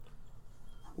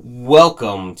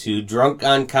Welcome to Drunk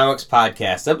on Comics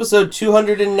Podcast, episode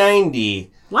 290.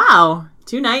 Wow,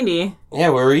 290. Yeah,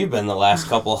 where have you been the last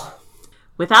couple?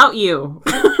 Without you.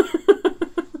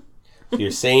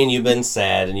 You're saying you've been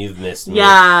sad and you've missed me.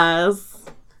 Yes.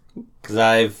 Because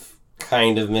I've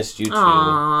kind of missed you too.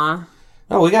 Aww.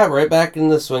 No, we got right back in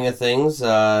the swing of things.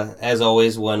 As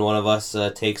always, when one of us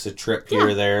takes a trip here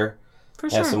or there, For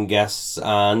have sure. some guests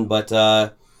on.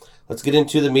 But let's get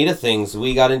into the meat of things.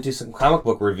 We got into some comic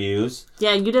book reviews.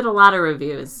 Yeah, you did a lot of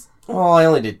reviews. Oh, I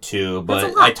only did 2,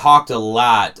 but I talked a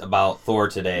lot about Thor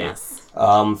today. Yes.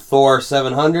 Thor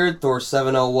 700, Thor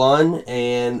 701,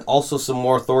 and also some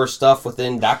more Thor stuff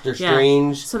within Doctor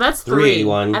Strange. So that's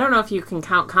 381. I don't know if you can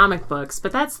count comic books,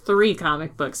 but that's 3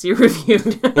 comic books you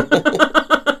reviewed.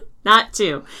 Not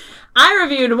 2. I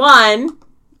reviewed 1,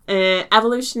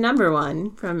 Evolution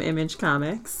 #1 from Image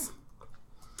Comics.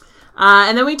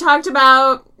 And then we talked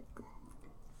about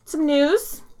some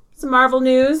news, some Marvel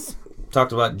news.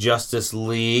 Talked about Justice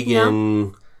League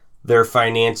and their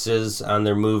finances on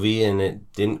their movie, and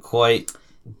it didn't quite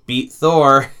beat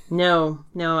Thor. No,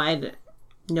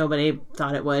 nobody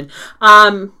thought it would.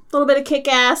 A little bit of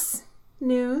Kick-Ass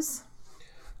news.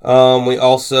 We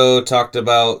also talked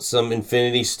about some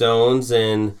Infinity Stones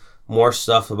and more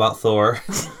stuff about Thor.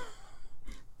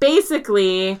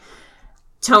 Basically,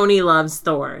 Tony loves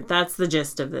Thor. That's the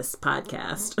gist of this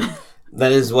podcast.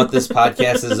 That is what this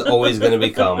podcast is always going to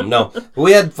become. No, but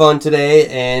we had fun today,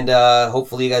 and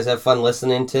hopefully you guys have fun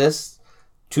listening to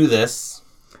this.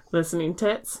 Listening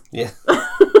tits? Yeah. I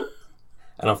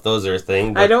don't know if those are a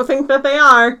thing. But... I don't think that they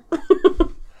are.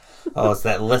 Oh, it's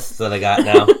that list that I got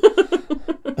now.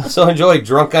 So enjoy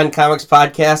Drunk on Comics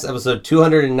Podcast, episode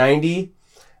 290,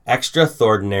 Extra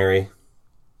Thordinary.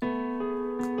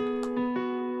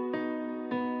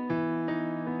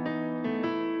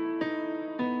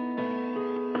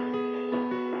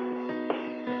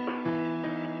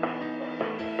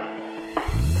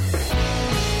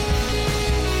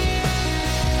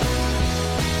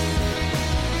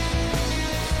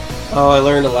 Oh, I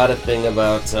learned a lot of things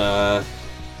about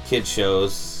kid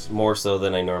shows, more so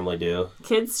than I normally do.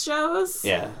 Kids shows?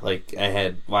 Yeah, like I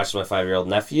had watched my 5-year-old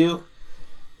nephew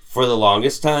for the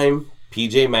longest time.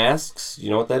 PJ Masks, you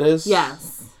know what that is?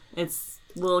 Yes. It's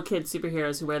little kid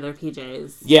superheroes who wear their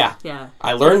PJs. Yeah. Yeah.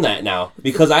 I learned that now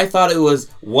because I thought it was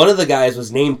one of the guys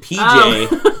was named PJ.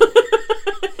 Oh.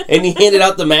 And he handed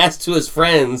out the mask to his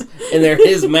friends, and they're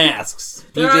his masks.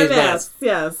 There PJ's are masks,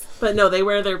 yes. But no, they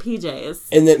wear their PJs.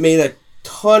 And that made a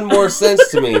ton more sense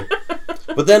to me.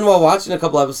 But then while watching a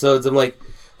couple episodes, I'm like,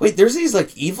 wait, there's these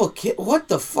like evil kids. What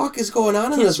the fuck is going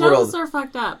on in this world? Kids shows are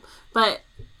fucked up. But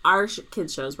our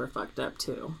kids shows were fucked up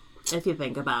too, if you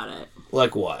think about it.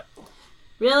 Like what?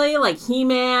 Really? Like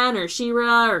He-Man or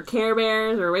She-Ra or Care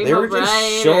Bears or Rainbow They were Bright?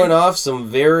 just showing off some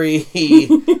very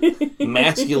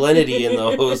masculinity in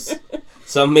those.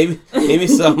 Some maybe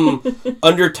some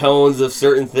undertones of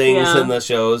certain things in the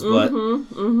shows, but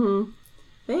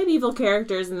they had evil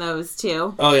characters in those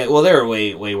too. Oh yeah, well they were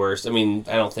way worse. I mean,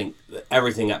 I don't think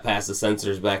everything got past the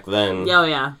censors back then. Oh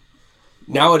yeah.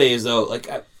 Nowadays though, like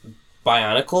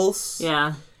Bionicles.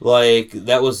 Yeah. Like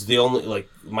that was the only like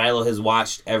Milo has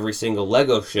watched every single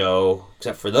Lego show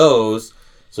except for those.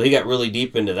 So he got really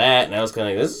deep into that, and I was kind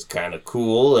of like, this is kind of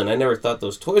cool. And I never thought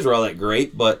those toys were all that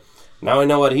great, but now I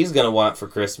know what he's going to want for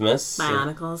Christmas.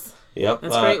 Bionicles. Yep.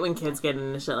 It's great when kids get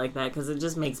into shit like that, because it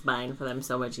just makes buying for them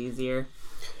so much easier.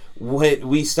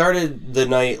 We started the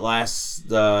night not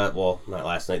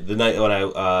last night, the night when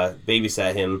I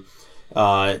babysat him.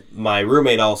 My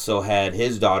roommate also had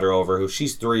his daughter over, who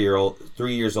she's 3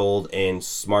 years old and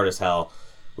smart as hell.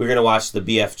 We were going to watch the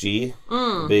BFG,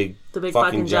 the big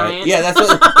fucking giant. Yeah, that's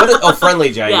what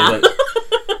Friendly Giant. Yeah.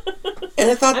 And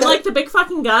I thought like the big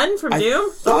fucking gun from Doom.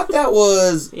 I thought that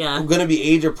was going to be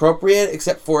age appropriate,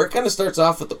 except for it kind of starts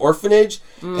off with the orphanage,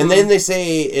 and then they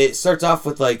say it starts off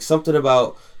with like something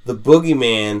about the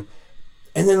boogeyman,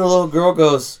 and then the little girl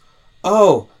goes,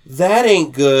 "Oh, that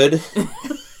ain't good."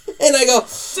 And I go,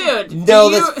 dude,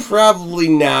 no, that's probably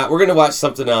not. We're going to watch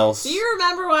something else. Do you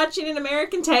remember watching An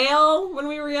American Tail when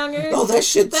we were younger? Oh, that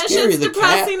shit's scary. That shit's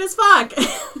depressing as fuck.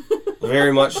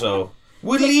 Very much so.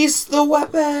 Release the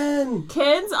weapon!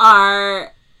 Kids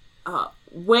are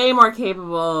way more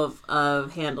capable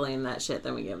of handling that shit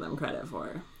than we give them credit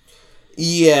for.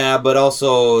 Yeah, but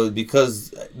also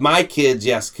because my kids,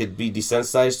 yes, could be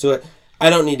desensitized to it.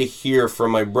 I don't need to hear from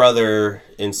my brother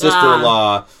and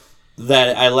sister-in-law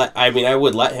that I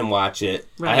would let him watch it.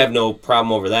 Right. I have no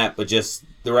problem over that, but just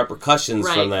the repercussions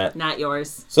right, from that. not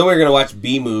yours. So we're gonna watch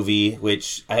B-Movie,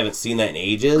 which I haven't seen that in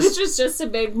ages. Which is just a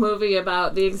big movie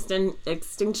about the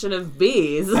extinction of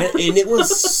bees. And it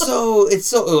was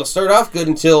it'll start off good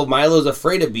until Milo's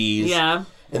afraid of bees. Yeah.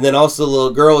 And then also the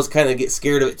little girls kind of get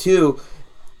scared of it too.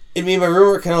 And me and my roommate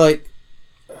were kind of like,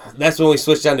 that's when we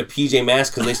switched down to PJ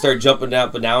Masks because they started jumping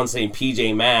up and down saying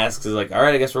PJ Masks. It's like, all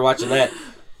right, I guess we're watching that.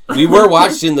 We were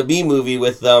watching the B movie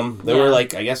with them. Then we're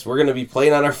like, I guess we're going to be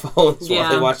playing on our phones while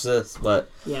they watch this.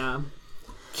 But yeah,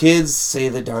 kids say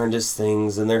the darndest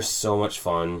things, and they're so much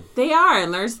fun. They are,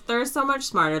 and they're so much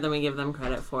smarter than we give them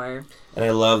credit for. And I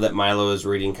love that Milo is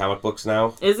reading comic books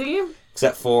now. Is he?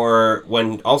 Except for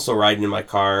when also riding in my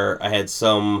car, I had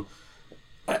some,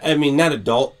 I mean, not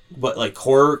adult, but like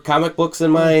horror comic books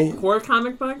in my... Horror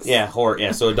comic books? Yeah, horror.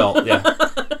 Yeah, so adult, yeah.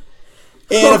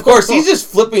 And of course, he's just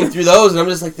flipping through those, and I'm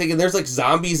just like thinking, there's like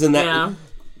zombies in that. Yeah.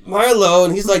 Milo,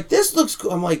 and he's like, this looks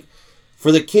cool. I'm like,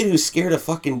 for the kid who's scared of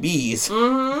fucking bees,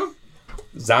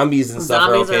 zombies and stuff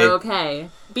Zombies are okay.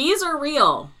 Bees are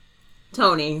real,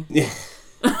 Tony. Yeah.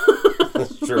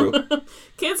 That's true.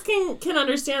 Kids can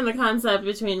understand the concept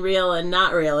between real and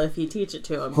not real if you teach it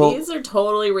to them. Well, bees are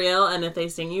totally real, and if they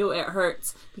sting you, it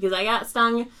hurts. Because I got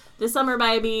stung this summer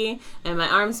by a bee, and my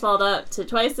arm swelled up to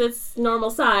twice its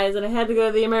normal size, and I had to go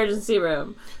to the emergency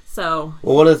room. So.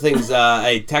 Well, one of the things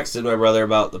I texted my brother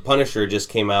about, The Punisher just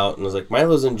came out, and was like,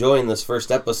 Milo's enjoying this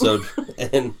first episode,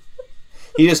 and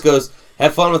he just goes,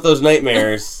 have fun with those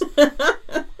nightmares.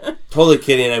 Totally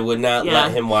kidding. I would not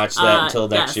let him watch that until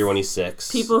next year when he's 6.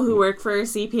 People who work for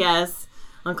CPS,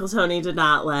 Uncle Tony did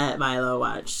not let Milo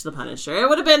watch The Punisher. It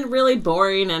would have been really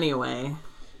boring anyway.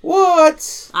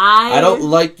 What? I don't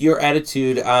like your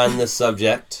attitude on this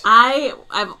subject. I've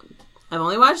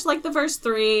only watched like the first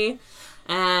 3,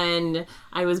 and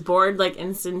I was bored like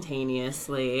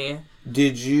instantaneously. Have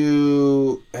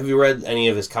you read any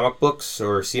of his comic books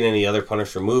or seen any other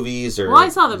Punisher movies or? Well, I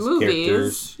saw the movies.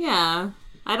 Characters? Yeah.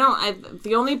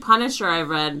 The only Punisher I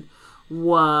read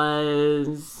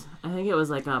was, I think it was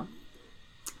like a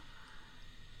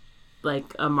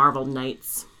Marvel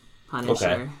Knights Punisher.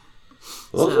 Okay.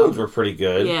 Well, those ones were pretty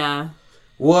good. Yeah.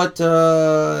 What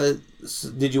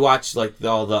did you watch? Like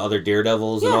all the other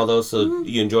Daredevils and all those. So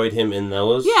you enjoyed him in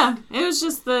those? Yeah, it was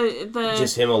just the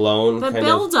just him alone. The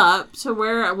build up to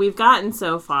where we've gotten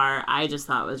so far, I just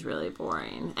thought was really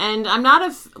boring. And I'm not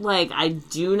I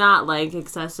do not like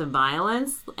excessive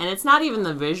violence, and it's not even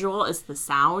the visual; it's the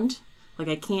sound. Like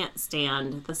I can't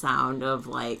stand the sound of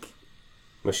like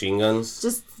machine guns,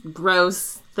 just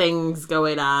gross things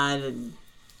going on and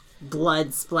blood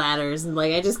splatters, and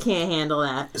like I just can't handle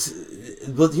that.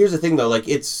 But here's the thing though, like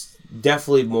it's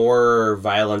definitely more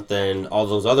violent than all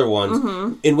those other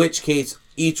ones, in which case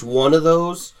each one of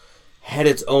those had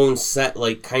its own set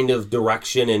like kind of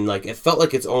direction, and like it felt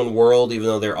like its own world, even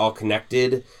though they're all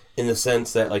connected in the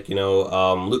sense that like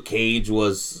Luke Cage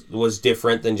was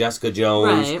different than Jessica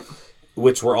Jones, right,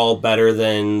 which were all better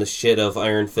than the shit of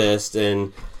Iron Fist.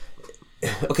 And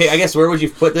okay, I guess where would you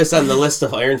put this on the list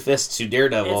of Iron Fist to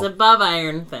Daredevil? It's above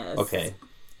Iron Fist. Okay.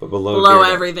 But below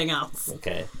everything else.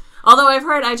 Okay. Although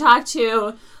I talked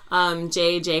to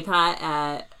Jay Jaycott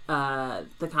at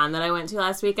the con that I went to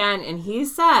last weekend, and he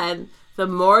said the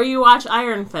more you watch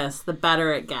Iron Fist, the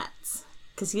better it gets.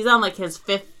 Because he's on like his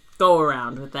 5th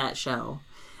go-around with that show.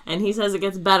 And he says it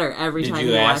gets better every time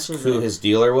he watches it. Did you ask who his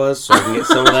dealer was so I can get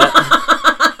some of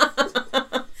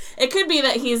that? It could be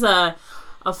that he's a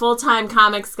full-time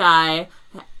comics guy,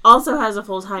 also has a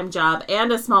full-time job,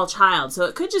 and a small child, so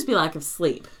it could just be lack of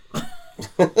sleep.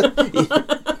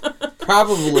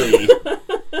 Probably.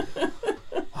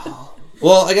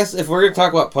 Well, I guess if we're going to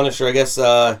talk about Punisher, I guess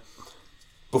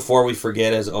before we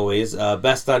forget, as always,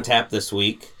 best on tap this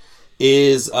week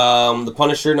is the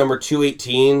Punisher number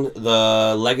 218,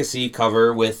 the Legacy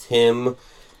cover with him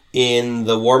in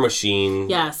the War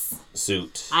Machine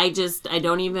suit. I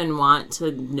don't even want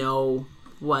to know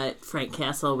what Frank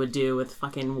Castle would do with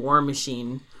fucking War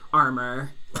Machine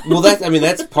armor. Well,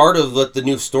 that's part of what the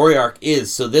new story arc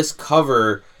is. So this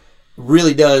cover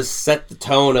really does set the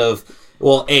tone of,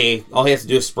 well, all he has to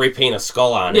do is spray paint a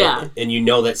skull on it, and you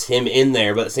know that's him in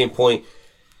there. But at the same point,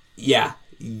 yeah.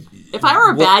 If I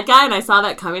were a bad guy and I saw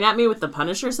that coming at me with the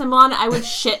Punisher symbol on it, I would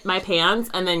shit my pants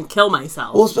and then kill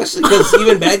myself. Well, especially because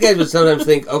even bad guys would sometimes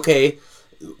think, okay,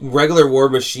 regular War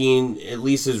Machine at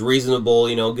least is reasonable,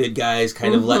 good guys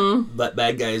kind of let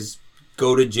bad guys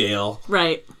go to jail.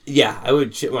 Right. Yeah, I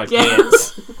would shit my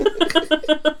pants.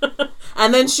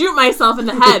 And then shoot myself in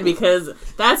the head, because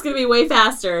that's going to be way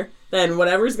faster than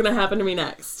whatever's going to happen to me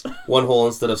next. One hole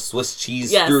instead of Swiss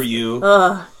cheese through you.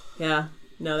 Yeah.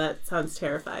 No, that sounds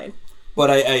terrifying.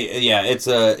 But yeah, it's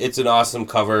an awesome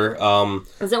cover.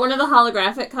 Is it one of the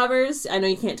holographic covers? I know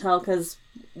you can't tell because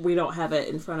we don't have it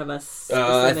in front of us.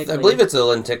 I believe it's a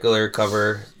lenticular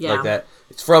cover like that.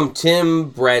 It's from Tim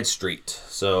Bradstreet,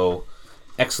 so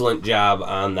excellent job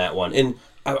on that one. And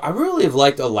I really have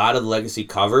liked a lot of the Legacy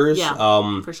covers. Yeah,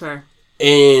 for sure.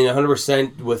 And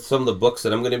 100% with some of the books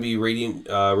that I'm going to be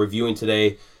reviewing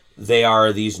today, they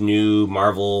are these new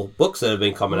Marvel books that have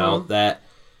been coming out that,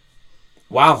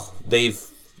 wow, they've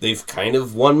kind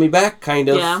of won me back, kind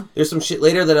of. Yeah. There's some shit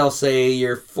later that I'll say,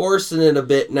 you're forcing it a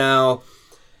bit now.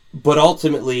 But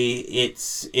ultimately, it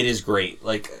is great.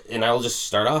 Like, and I'll just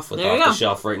start off with off the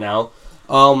shelf right now.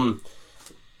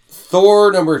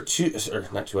 Thor number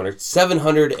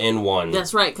 701.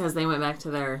 That's right, because they went back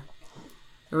to their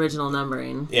original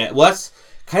numbering. Yeah, well, that's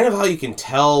kind of how you can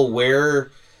tell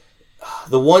where.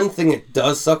 The one thing that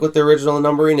does suck with the original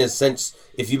numbering is since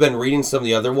if you've been reading some of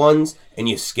the other ones and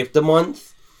you skipped a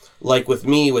month, like with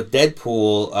me with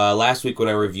Deadpool last week when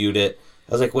I reviewed it.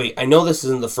 I was like, wait, I know this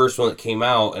isn't the first one that came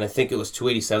out, and I think it was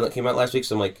 287 that came out last week,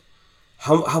 so I'm like,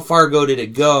 how far ago did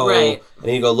it go? Right. And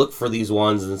then you go look for these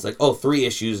ones, and it's like, 3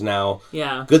 issues now.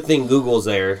 Yeah. Good thing Google's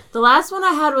there. The last one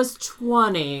I had was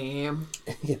 20.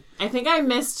 Yeah. I think I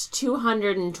missed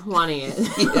 220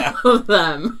 of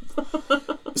them.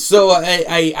 So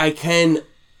I can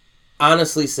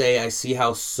honestly say I see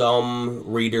how some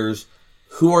readers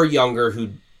who are younger, who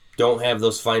don't have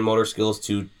those fine motor skills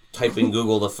to type in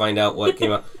Google to find out what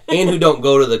came out, and who don't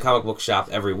go to the comic book shop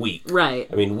every week. Right.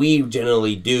 I mean, we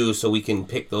generally do, so we can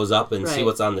pick those up and see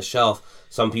what's on the shelf.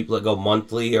 Some people that go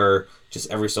monthly or just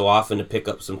every so often to pick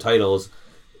up some titles,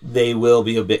 they will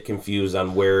be a bit confused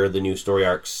on where the new story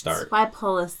arcs start. That's why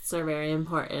pull lists are very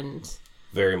important.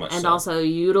 Very much and so. Also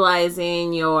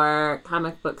utilizing your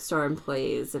comic book store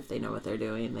employees. If they know what they're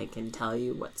doing, they can tell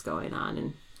you what's going on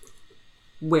and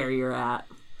where you're at.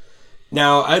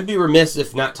 Now, I'd be remiss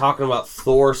if not talking about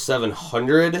Thor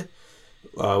 700,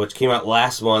 which came out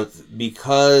last month,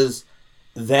 because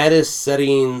that is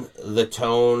setting the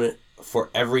tone for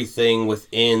everything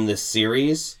within the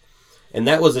series. And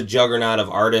that was a juggernaut of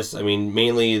artists. I mean,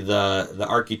 mainly the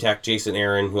architect, Jason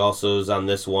Aaron, who also is on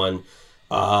this one.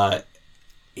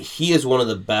 He is one of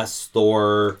the best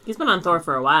Thor... He's been on Thor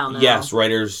for a while now. Yes,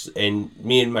 writers. And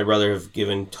me and my brother have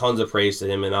given tons of praise to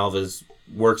him and all of his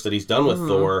works that he's done with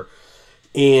Thor.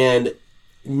 And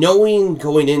knowing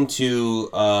going into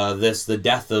this, the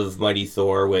death of Mighty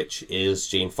Thor, which is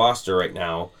Jane Foster right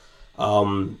now,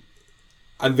 I'm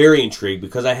very intrigued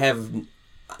because I have,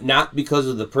 not because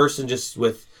of the person, just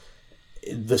with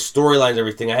the storylines and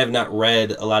everything, I have not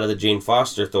read a lot of the Jane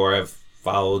Foster Thor. I've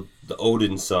followed the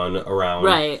Odin's son around.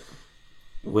 Right.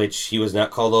 Which he was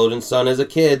not called Odin's son as a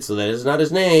kid, so that is not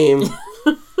his name.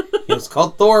 He was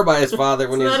called Thor by his father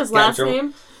when he was... Is that his last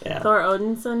name? Yeah. Thor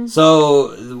Odinson.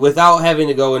 So, without having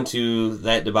to go into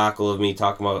that debacle of me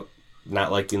talking about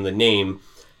not liking the name,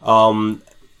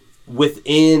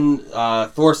 within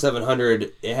Thor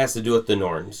 700, it has to do with the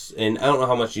Norns. And I don't know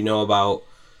how much you know about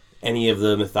any of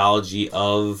the mythology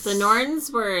of... The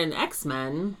Norns were in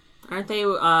X-Men. Aren't they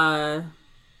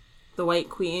the White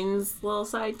Queen's little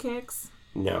sidekicks?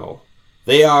 No.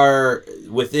 They are,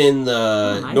 within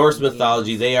the Norse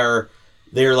mythology, they're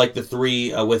like the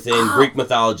three within Greek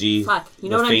mythology. Fuck. You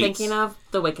know what Fates. I'm thinking of?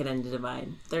 The Wicked and the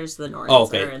Divine. There's the Norns Oh,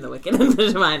 okay. are in the Wicked and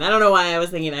the Divine. I don't know why I was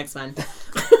thinking X-Men.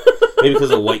 Maybe because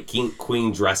the White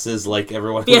Queen dresses like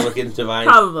everyone in Wicked and Divine.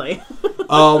 Probably.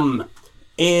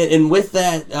 And with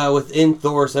that, within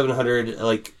Thor 700,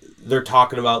 like, they're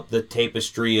talking about the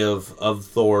tapestry of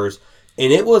Thor's.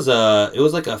 And it was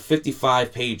like a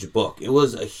 55-page book. It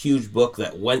was a huge book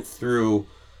that went through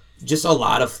just a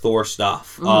lot of Thor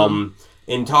stuff.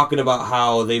 And talking about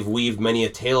how they've weaved many a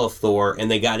tale of Thor, and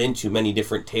they got into many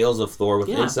different tales of Thor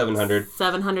within 700.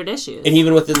 700 issues. And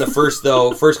even within the first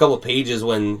couple of pages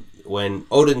when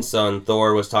Odin's son,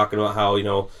 Thor, was talking about how,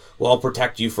 well, I'll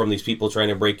protect you from these people trying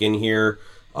to break in here.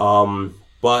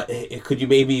 But could you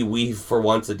maybe weave for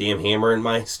once a damn hammer in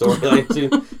my storyline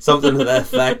too? Something to that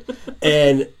effect.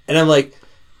 And I'm like,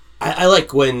 I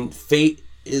like when fate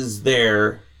is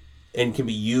there and can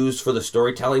be used for the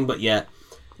storytelling, but yet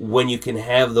when you can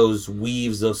have those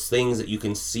weaves, those things that you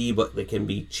can see, but they can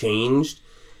be changed.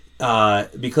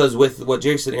 Because with what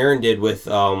Jason Aaron did with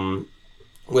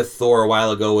Thor a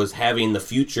while ago was having the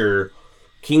future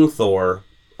King Thor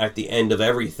at the end of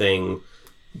everything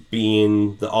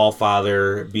being the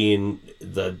All-Father, being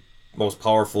the most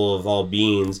powerful of all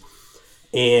beings.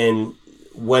 And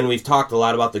when we've talked a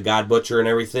lot about the God Butcher and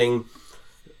everything,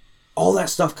 all that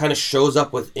stuff kind of shows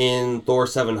up within Thor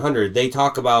 700. They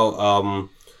talk about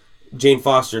Jane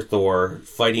Foster Thor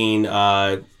fighting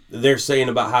they're saying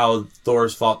about how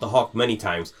Thor's fought the Hulk many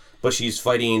times, but she's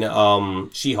fighting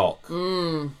She-Hulk.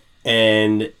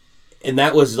 And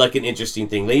that was like an interesting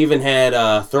thing. They even had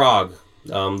Throg,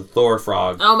 Thor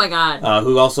Frog. Oh my god.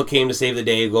 Who also came to save the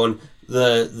day, going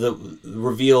the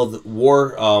revealed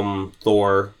war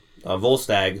Thor,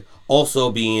 Volstagg,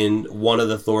 also being one of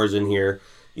the Thors in here.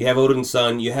 You have Odin's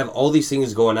son. You have all these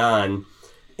things going on,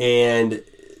 and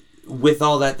with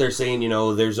all that, they're saying,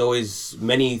 there's always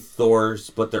many Thors,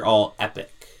 but they're all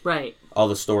epic. Right. All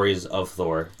the stories of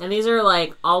Thor. And these are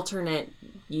like alternate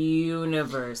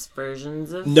universe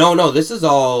versions of... No, this is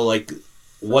all like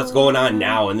what's going on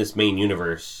now in this main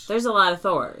universe. There's a lot of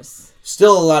Thors.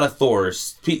 Still a lot of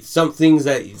Thors. Some things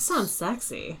that... This sounds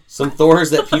sexy. Some Thors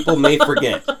that people may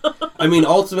forget. I mean,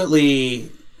 ultimately,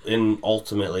 the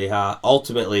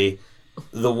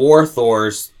War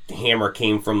Thor's hammer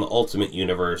came from the Ultimate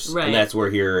Universe. Right. And that's where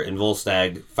here in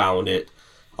Volstagg found it.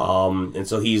 And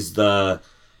so he's the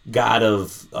god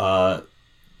of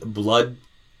bloodbath,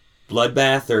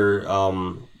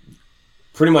 or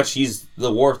pretty much he's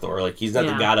the War Thor. Like, he's not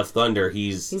the god of thunder.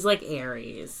 He's like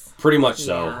Ares. Pretty much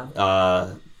so.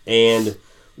 And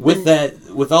with that,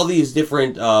 with all these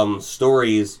different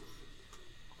stories,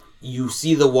 you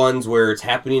see the ones where it's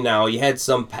happening now. You had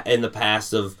some in the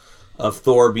past of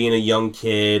Thor being a young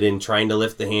kid and trying to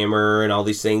lift the hammer and all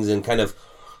these things, and kind of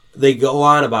they go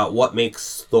on about what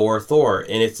makes Thor Thor,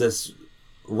 and it's this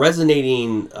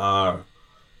resonating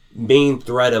main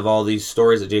thread of all these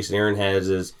stories that Jason Aaron has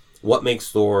is what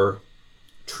makes Thor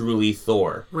truly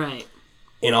Thor. Right.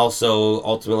 And also,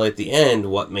 ultimately, at the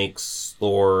end, what makes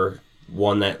Thor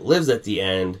one that lives at the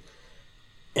end.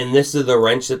 And this is the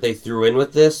wrench that they threw in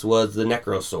with this, was the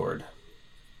Necrosword.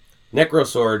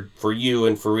 Necrosword, for you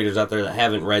and for readers out there that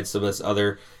haven't read some of this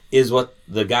other, is what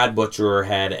the God Butcherer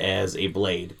had as a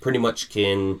blade. Pretty much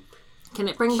can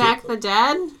it bring back the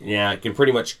dead? Yeah, it can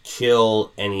pretty much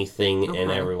kill anything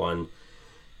and everyone.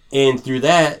 And through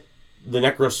that, the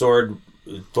Necrosword,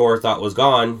 Thor thought was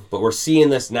gone, but we're seeing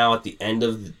this now at the end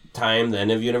of time, the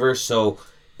end of universe, so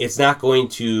it's not going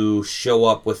to show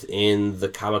up within the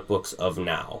comic books of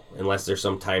now, unless there's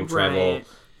some time travel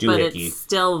doohickey. But it's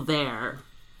still there.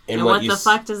 And what the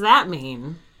fuck does that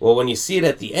mean? Well, when you see it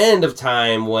at the end of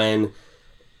time, when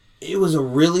it was a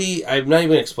really... I'm not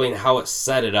even explaining how it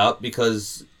set it up,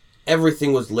 because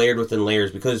everything was layered within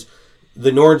layers, because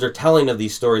the Norns are telling of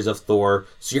these stories of Thor,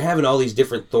 so you're having all these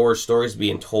different Thor stories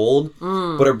being told,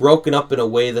 but are broken up in a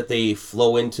way that they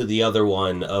flow into the other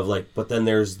one of like, but then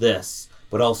there's this,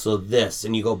 but also this,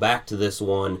 and you go back to this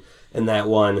one and that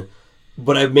one.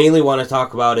 What I mainly want to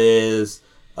talk about is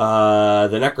the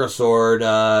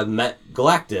Necrosword met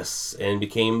Galactus and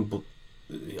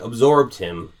absorbed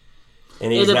him.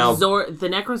 And he's the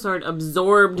Necrosword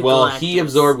absorbed Galactus. Well, he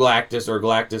absorbed Galactus, or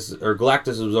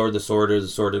Galactus absorbed the sword, or the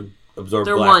sword absorbed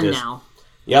They're Galactus. They're one now.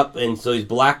 Yep, and so he's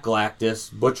Black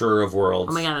Galactus, Butcherer of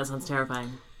Worlds. Oh my god, that sounds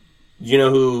terrifying. Do you know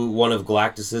who one of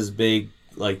Galactus's big,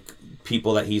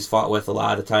 people that he's fought with a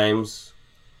lot of times?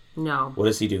 No. What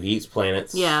does he do? He eats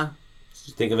planets. Yeah.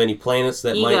 Think of any planets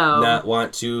that might not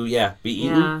want to, be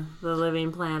eaten? Yeah, the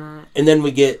living planet. And then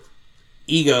we get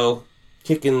Ego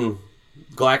kicking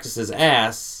Galactus's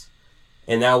ass,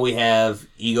 and now we have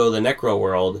Ego the Necro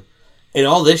World, and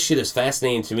all this shit is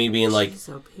fascinating to me, being like,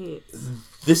 so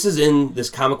this is in this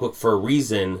comic book for a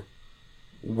reason.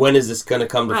 When is this going to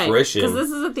come to fruition? Because this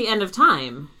is at the end of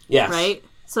time. Yes. Right?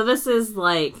 So this is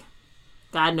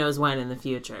God knows when in the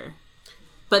future.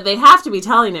 But they have to be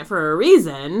telling it for a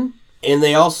reason. And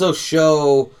they also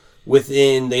show a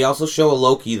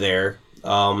Loki there.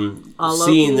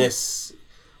 Seeing this,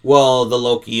 the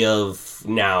Loki of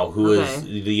now, who is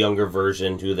the younger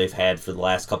version, who they've had for the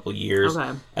last couple of years.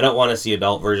 Okay. I don't want to see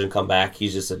adult version come back.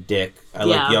 He's just a dick. I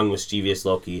like young, mischievous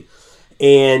Loki.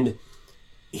 And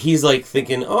he's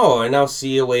thinking, I now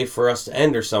see a way for us to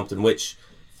end or something, which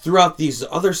throughout these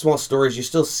other small stories, you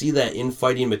still see that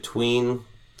infighting between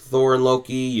Thor and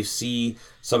Loki. You see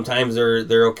sometimes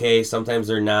they're okay, sometimes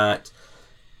they're not.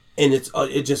 And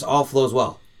it just all flows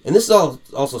well. And this is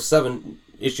also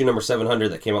issue number 700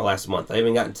 that came out last month. I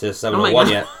haven't gotten to 701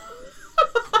 yet.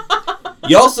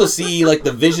 You also see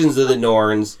the visions of the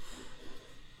Norns,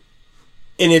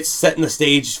 and it's setting the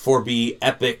stage for be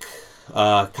epic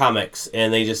comics.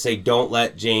 And they just say, "Don't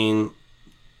let Jane,"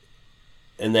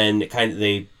 and then it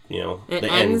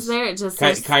ends there. It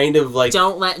just kind of like,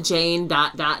 "Don't let Jane ...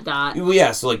 Well,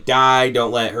 yeah, so die.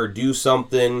 Don't let her do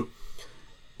something.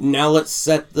 Now let's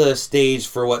set the stage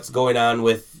for what's going on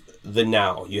with the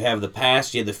now. You have the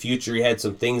past, you have the future, you had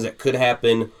some things that could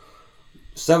happen.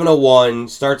 701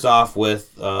 starts off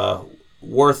with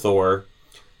War Thor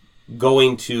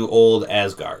going to old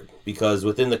Asgard. because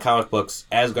within the comic books,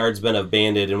 Asgard's been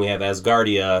abandoned, and we have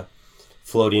Asgardia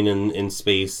floating in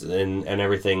space and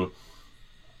everything.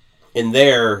 In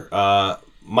there,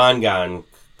 Mangag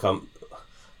comes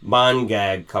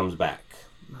back.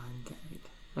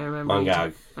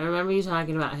 Mangag. I remember you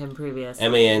talking about him previously.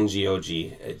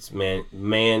 Mangog. It's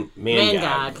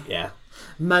Mangag. Yeah.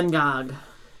 Mangag.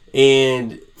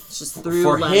 And it's just through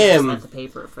for letters him, at the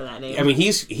paper for that name. I mean,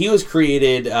 he was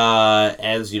created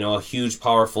as, you know, a huge,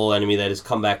 powerful enemy that has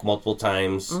come back multiple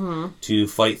times to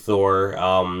fight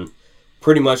Thor.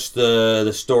 Pretty much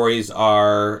the stories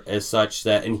are as such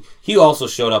that, and he also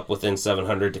showed up within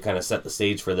 700 to kind of set the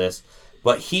stage for this,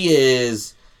 but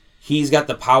he's got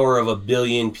the power of 1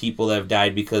 billion people that have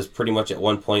died because pretty much at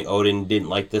one point Odin didn't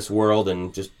like this world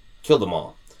and just killed them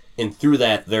all. And through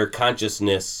that, their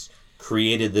consciousness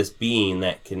created this being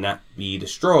that cannot be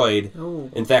destroyed. Oh.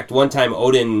 In fact, one time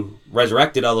Odin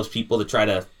resurrected all those people to try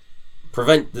to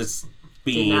prevent this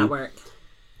being. Did not work.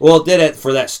 Well, it did it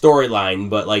for that storyline,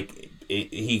 but like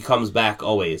he comes back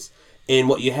always. And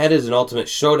what you had is an ultimate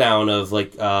showdown of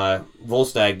like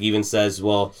Volstagg even says,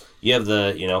 well, you have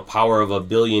the, you know, power of 1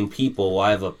 billion people. Well,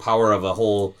 I have the power of a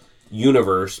whole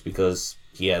universe because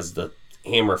he has the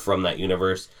hammer from that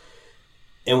universe.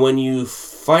 And when you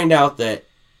find out that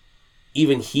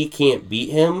even he can't beat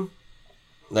him,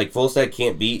 like Volstagg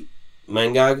can't beat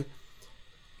Mangag,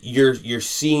 you're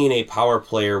seeing a power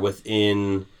player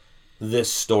within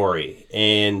this story.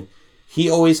 And he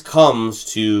always comes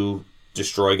to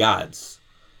destroy gods.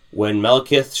 When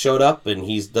Malekith showed up and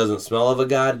he doesn't smell of a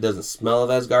god, doesn't smell of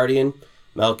Asgardian,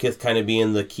 Malekith kind of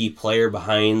being the key player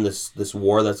behind this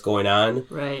war that's going on.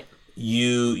 Right.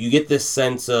 You get this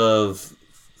sense of,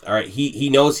 all right, he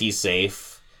knows he's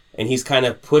safe, and he's kind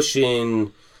of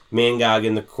pushing Mangag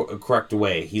in the correct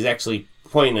way. He's actually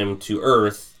pointing him to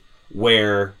Earth,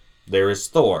 where there is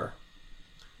Thor.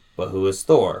 But who is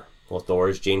Thor? Well, Thor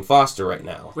is Jane Foster right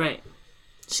now. Right.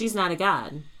 She's not a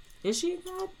god. Is she a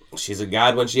god? She's a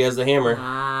god when she has the hammer.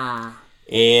 Ah.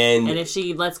 And if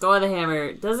she lets go of the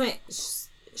hammer,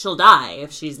 she'll die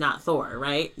if she's not Thor,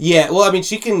 right? Yeah, well, I mean,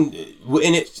 she can,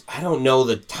 and I don't know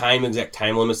the exact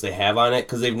time limits they have on it,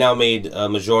 because they've now made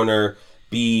Mjolnir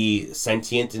be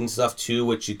sentient and stuff too,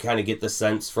 which you kind of get the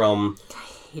sense from.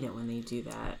 I hate it when they do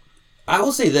that. I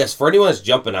will say this, for anyone that's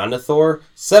jumping onto Thor,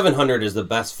 700 is the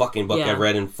best fucking book I've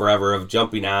read in forever of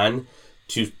jumping on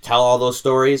to tell all those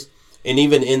stories. And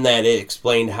even in that, it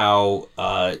explained how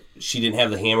she didn't have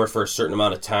the hammer for a certain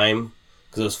amount of time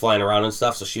because it was flying around and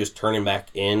stuff, so she was turning back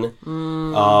in.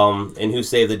 And Who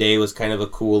Saved the Day was kind of a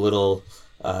cool little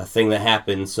thing that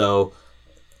happened. So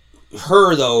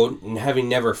her, though, having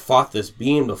never fought this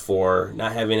being before,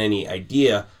 not having any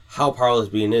idea how powerful this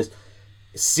being is,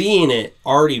 seeing it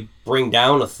already bring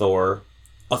down a Thor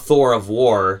of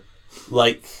War,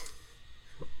 like...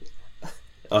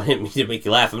 I didn't mean to make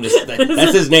you laugh.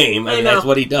 That's his name. I mean, that's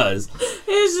what he does. It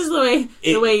was just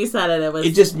the way you said it.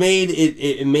 It just made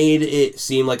it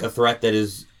seem like a threat that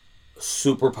is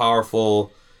super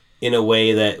powerful in a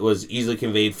way that was easily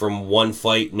conveyed from one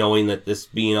fight, knowing that this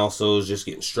being also is just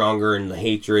getting stronger and the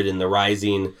hatred and the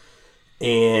rising,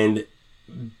 and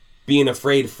being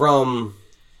afraid from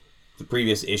the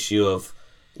previous issue of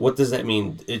what does that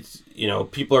mean? It's, you know,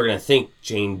 people are going to think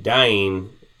Jane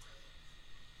dying.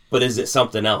 But is it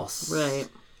something else? Right.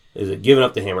 Is it giving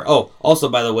up the hammer? Oh, also,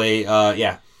 by the way,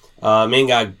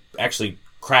 Mangag actually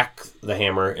cracked the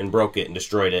hammer and broke it and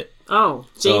destroyed it. Oh,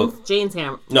 Jane's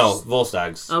hammer. No,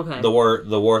 Volstagg's. Okay. The War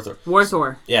Thor. War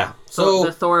Thor. Yeah. So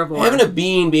the Thor of War. Having a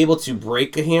being be able to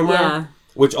break a hammer,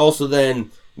 which also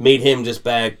then made him just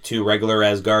back to regular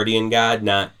Asgardian god,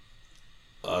 not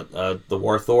the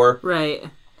War Thor. Right.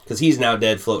 Because he's now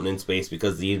dead floating in space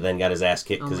because he then got his ass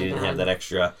kicked because he didn't have that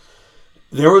extra...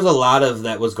 There was a lot of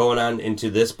that was going on into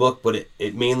this book, but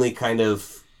it mainly kind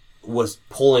of was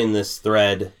pulling this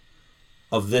thread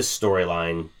of this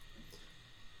storyline.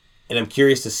 And I'm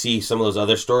curious to see some of those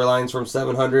other storylines from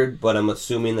 700, but I'm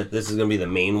assuming that this is going to be the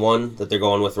main one that they're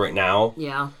going with right now.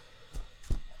 Yeah.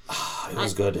 It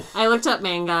was good. I looked up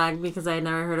Mangag because I had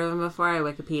never heard of him before. I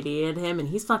Wikipedia'd him, and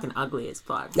he's fucking ugly as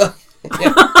fuck.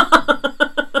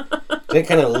 That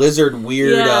kind of lizard,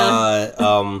 weird,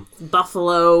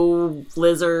 buffalo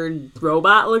lizard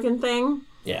robot looking thing.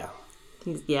 Yeah.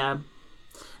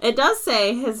 It does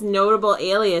say his notable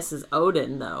alias is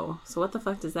Odin, though. So what the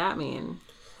fuck does that mean?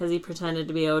 Has he pretended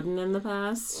to be Odin in the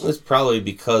past? It's probably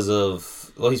because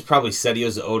of... Well, he's probably said he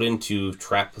was Odin to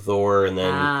trap Thor and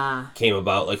then came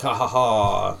about like, ha ha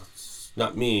ha, it's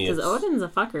not me. Because Odin's a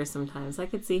fucker sometimes. I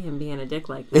could see him being a dick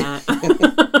like that.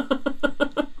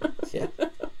 Yeah.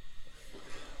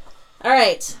 All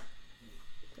right.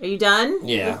 Are you done?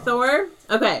 Yeah. With Thor?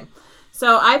 Okay.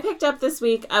 So I picked up this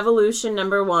week Evolution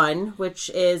 #1, which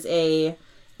is a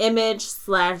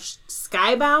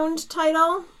Image/Skybound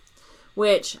title,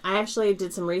 which I actually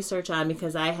did some research on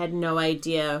because I had no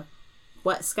idea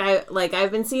what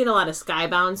I've been seeing a lot of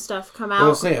Skybound stuff come out. I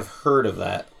was say I've heard of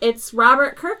that. It's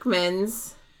Robert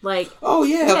Kirkman's, Oh,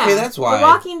 yeah, okay, that's why. The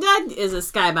Walking Dead is a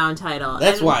Skybound title.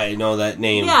 That's why I know that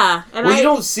name. Yeah. You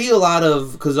don't see a lot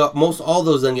of, because most all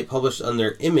those then get published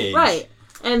under Image. Right.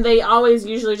 And they always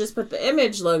usually just put the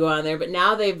Image logo on there, but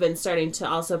now they've been starting to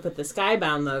also put the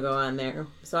Skybound logo on there.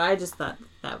 So I just thought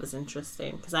that was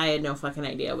interesting, because I had no fucking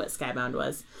idea what Skybound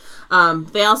was.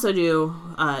 They also do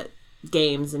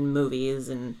games and movies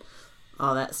and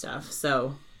all that stuff.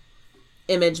 So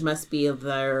Image must be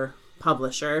their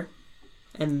publisher,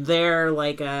 and they're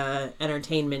like a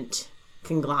entertainment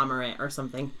conglomerate or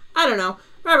something. I don't know.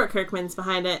 Robert Kirkman's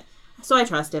behind it, so I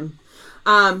trust him.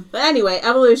 But anyway,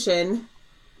 Evolution.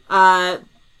 I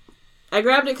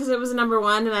grabbed it because it was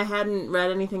 #1, and I hadn't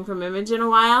read anything from Image in a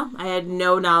while. I had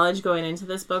no knowledge going into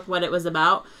this book what it was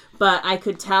about, but I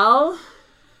could tell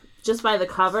just by the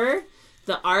cover.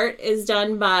 The art is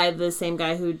done by the same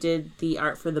guy who did the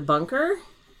art for The Bunker.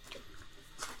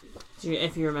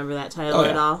 If you remember that title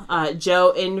at all.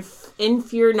 Joe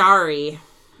Infurnari,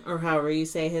 or however you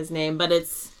say his name. But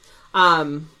it's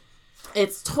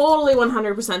totally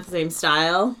 100% the same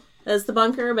style as The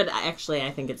Bunker, but actually I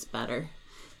think it's better.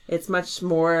 It's much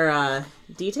more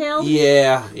detailed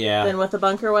than what The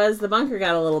Bunker was. The Bunker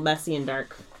got a little messy and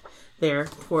dark there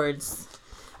towards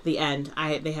the end.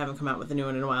 They haven't come out with a new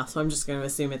one in a while, so I'm just going to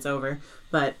assume it's over.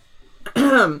 But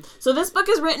so this book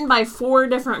is written by 4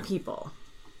 different people.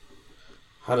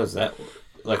 How does that work?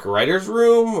 Like a writer's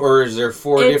room, or is there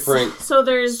 4 different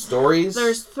stories?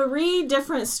 There's 3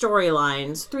 different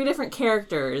storylines, 3 different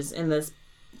characters in this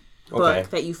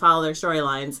book that you follow their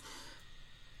storylines.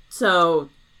 So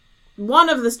one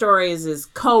of the stories is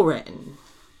co-written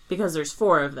because there's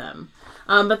 4 of them.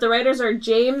 But the writers are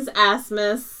James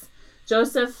Asmus,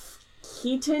 Joseph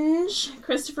Keatinge,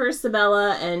 Christopher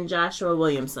Sabella, and Joshua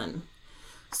Williamson.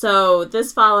 So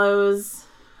this follows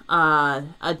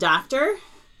a doctor,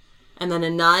 and then a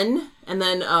nun, and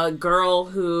then a girl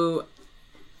who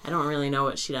I don't really know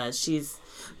what she does.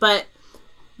 But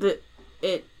the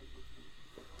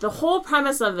whole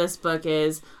premise of this book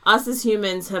is us as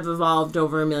humans have evolved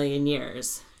over 1 million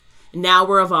years. And now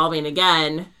we're evolving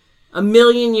again. 1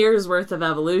 million years worth of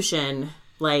evolution,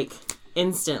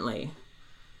 instantly.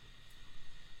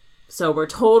 So we're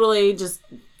totally just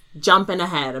jumping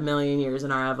ahead 1 million years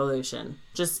in our evolution.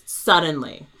 Just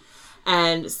suddenly.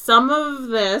 And some of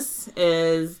this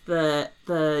is the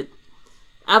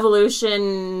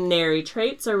evolutionary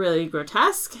traits are really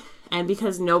grotesque. And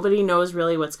because nobody knows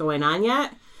really what's going on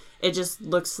yet, it just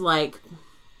looks like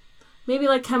maybe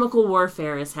chemical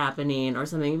warfare is happening or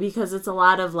something, because it's a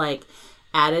lot of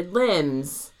added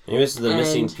limbs. Maybe this is the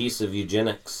missing piece of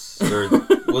eugenics, or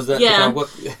was that yeah, the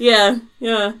book? yeah.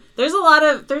 There's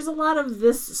a lot of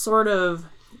this sort of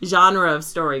genre of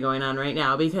story going on right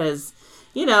now because,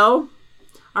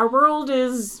 our world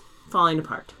is falling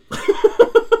apart.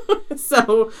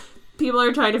 So people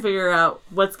are trying to figure out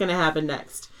what's going to happen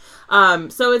next.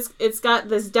 So it's got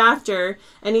this doctor,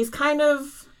 and he's kind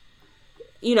of,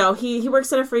 he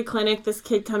works at a free clinic. This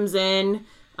kid comes in,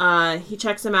 he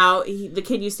checks him out. The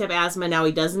kid used to have asthma, now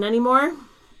he doesn't anymore.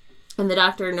 And the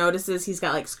doctor notices he's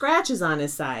got scratches on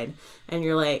his side, and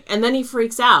and then he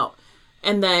freaks out,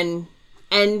 and then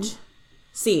end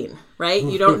scene, right?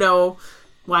 You don't know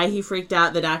why he freaked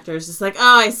out. The doctor's just oh,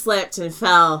 I slipped and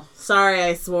fell. Sorry,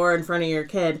 I swore in front of your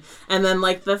kid. And then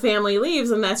the family leaves,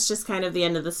 and that's just kind of the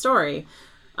end of the story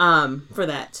for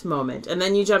that moment. And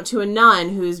then you jump to a nun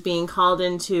who's being called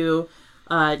into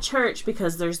church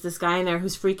because there's this guy in there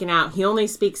who's freaking out. He only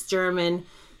speaks German.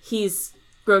 He's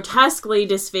grotesquely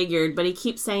disfigured, but he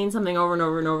keeps saying something over and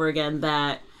over and over again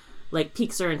that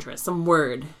piques her interest, some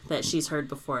word that she's heard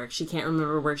before. She can't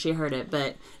remember where she heard it,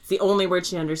 but it's the only word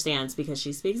she understands because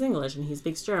she speaks English and he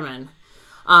speaks German.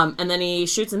 And then he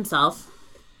shoots himself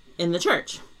in the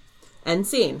church. End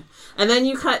scene. And then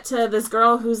you cut to this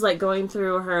girl who's going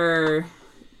through her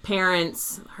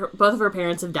parents. Both of her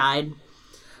parents have died.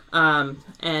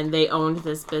 And they owned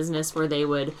this business where they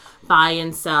would buy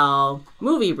and sell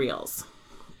movie reels.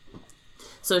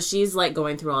 So she's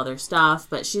going through all their stuff,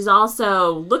 but she's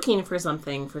also looking for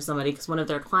something for somebody because one of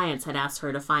their clients had asked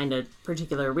her to find a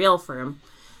particular reel for him.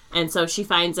 And so she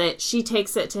finds it, she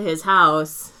takes it to his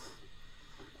house,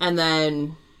 and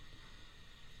then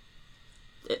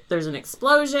there's an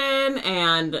explosion,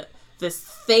 and this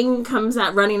thing comes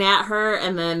out running at her,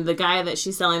 and then the guy that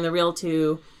she's selling the reel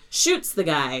to shoots the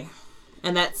guy.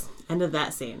 And that's end of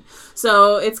that scene.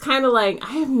 So it's kind of like,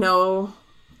 I have no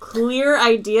clear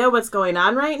idea what's going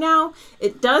on right now.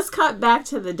 It does cut back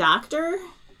to the doctor.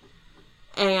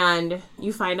 And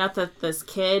you find out that this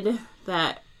kid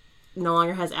that no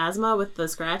longer has asthma with the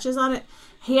scratches on it,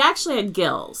 he actually had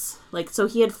gills. Like, so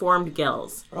he had formed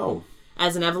gills. Oh.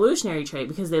 As an evolutionary trait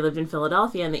because they lived in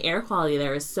Philadelphia and the air quality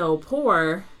there is so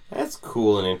poor. That's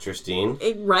cool and interesting.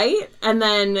 Right? And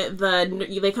then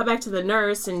they come back to the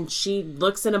nurse and she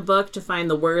looks in a book to find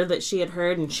the word that she had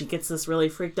heard and she gets this really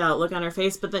freaked out look on her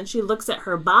face. But then she looks at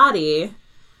her body,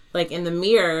 like in the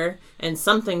mirror, and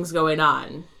something's going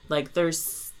on. Like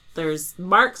there's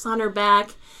marks on her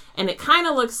back and it kind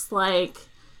of looks like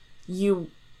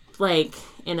you, like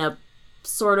in a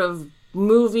sort of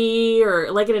movie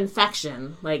or like an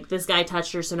infection. Like this guy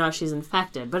touched her so now she's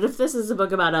infected. But if this is a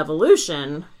book about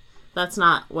evolution, that's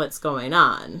not what's going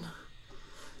on.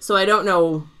 So I don't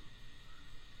know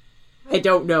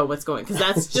what's going, because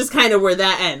that's just kind of where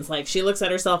that ends. Like she looks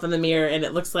at herself in the mirror and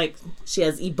it looks like she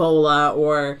has Ebola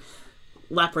or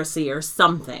leprosy or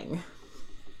something.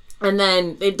 And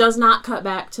then it does not cut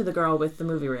back to the girl with the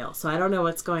movie reel. So I don't know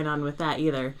what's going on with that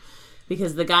either.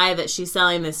 Because the guy that she's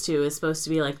selling this to is supposed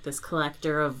to be like this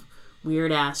collector of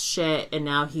weird ass shit. And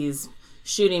now he's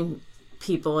shooting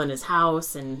people in his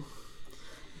house. And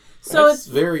so it's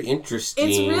very interesting.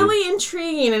 It's really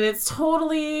intriguing. And it's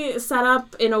totally set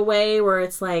up in a way where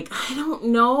it's like, I don't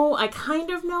know. I kind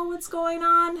of know what's going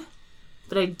on.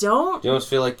 But I don't. Do you almost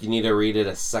feel like you need to read it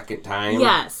a second time?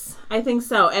 Yes, I think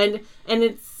so.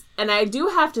 And I do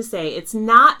have to say, it's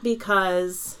not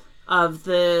because of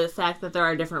the fact that there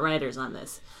are different writers on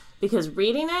this. Because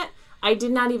reading it, I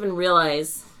did not even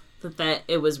realize that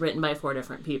it was written by 4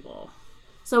 different people.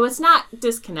 So it's not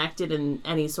disconnected in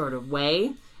any sort of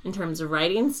way in terms of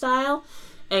writing style.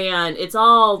 And it's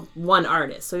all one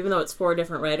artist. So even though it's 4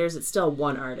 different writers, it's still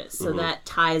one artist. So that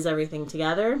ties everything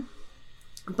together.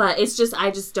 But it's just, I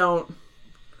just don't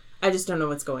know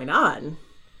what's going on.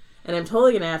 And I'm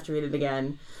totally going to have to read it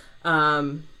again.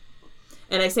 And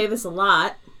I say this a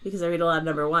lot because I read a lot of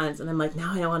number ones, and I'm like,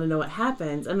 now I want to know what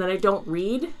happens. And then I don't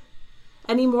read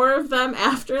any more of them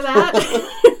after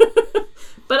that.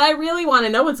 But I really want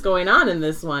to know what's going on in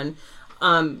this one,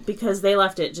 because they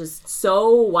left it just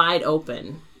so wide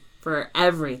open for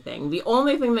everything. The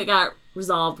only thing that got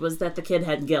resolved was that the kid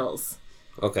had gills.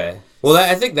 Okay. Well,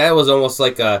 I think that was almost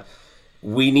like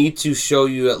we need to show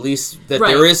you at least that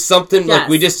right. there is something. Yes. Like,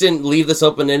 we just didn't leave this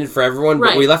open-ended for everyone, but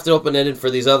right. we left it open-ended for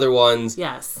these other ones.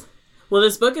 Yes. Well,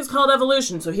 this book is called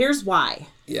Evolution, so here's why.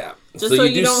 Yeah. Just so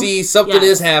you do see something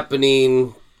is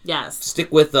happening. Yes.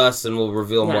 Stick with us, and we'll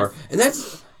reveal more. And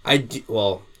that's... I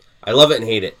love it and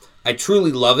hate it. I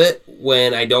truly love it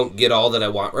when I don't get all that I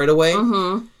want right away.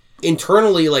 Mm-hmm.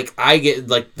 Internally, like, I get,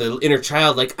 like, the inner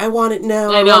child, like, I want it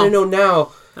now. I want to know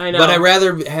now. I know. But I'd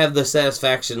rather have the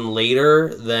satisfaction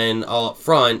later than all up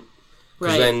front.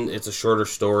 Because then it's a shorter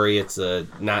story. It's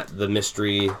not the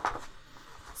mystery.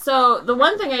 So, the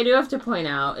one thing I do have to point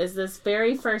out is this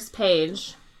very first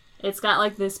page. It's got,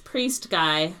 like, this priest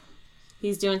guy.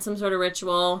 He's doing some sort of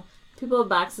ritual. People with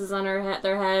boxes on their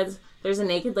heads. There's a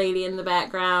naked lady in the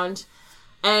background.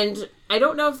 And I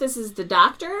don't know if this is the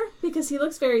doctor, because he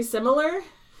looks very similar.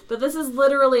 But this is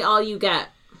literally all you get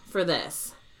for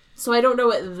this. So I don't know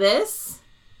what this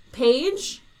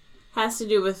page has to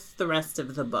do with the rest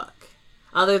of the book.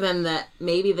 Other than that,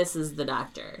 maybe this is the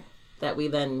doctor that we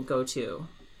then go to.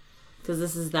 Because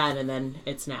this is then and then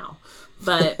it's now.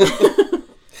 But...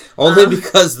 Only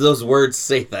because those words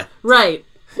say that. Right.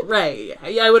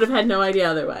 I would have had no idea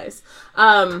otherwise.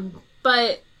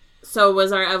 But, so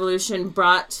was our evolution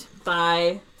brought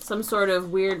by some sort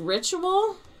of weird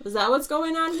ritual? Is that what's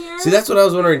going on here? See, that's what I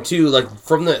was wondering too. Like,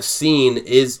 from that scene,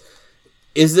 is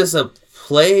this a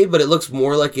play? But it looks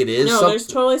more like it is. No, there's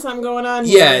totally something going on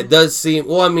here. Yeah, it does seem...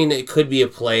 Well, I mean, it could be a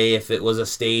play if it was a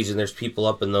stage and there's people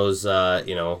up in those,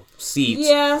 seats.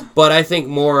 Yeah. But I think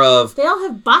more of... They all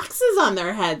have boxes on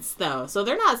their heads, though, so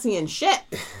they're not seeing shit.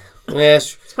 Yeah,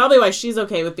 it's probably why she's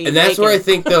okay with being And that's naked. where I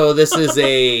think, though, this is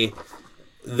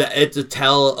it's a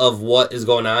tell of what is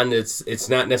going on. It's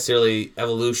not necessarily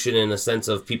evolution in a sense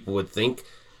of people would think,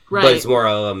 right. But it's more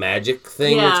of a magic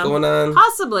thing that's going on.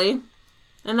 Possibly.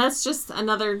 And that's just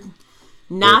another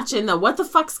notch in the what the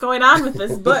fuck's going on with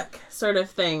this book sort of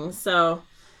thing. So,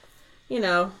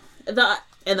 the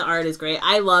art is great.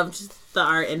 I loved the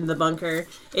art in The Bunker.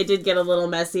 It did get a little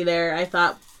messy there, I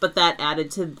thought, but that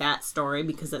added to that story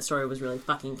because that story was really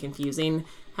fucking confusing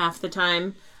half the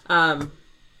time.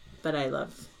 But I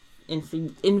love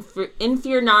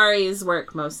Infurnari's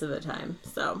work most of the time.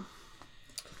 So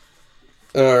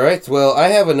All right. Well, I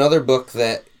have another book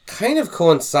that kind of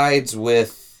coincides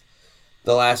with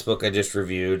the last book I just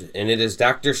reviewed, and it is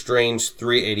Doctor Strange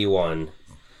 381.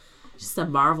 Just a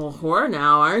Marvel whore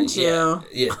now, aren't you?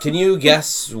 Yeah. Can you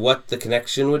guess what the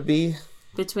connection would be?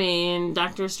 Between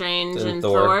Doctor Strange and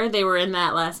Thor. Thor. They were in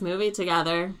that last movie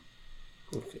together.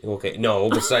 Okay. No,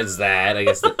 besides that, I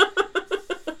guess.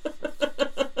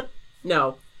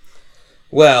 No.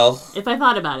 Well. If I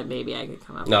thought about it, maybe I could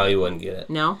come up with No, it. you wouldn't get it.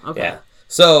 No? Okay. Yeah.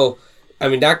 So, I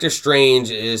mean, Doctor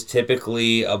Strange is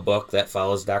typically a book that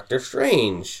follows Doctor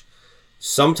Strange.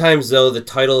 Sometimes, though, the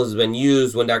title has been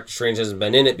used when Doctor Strange hasn't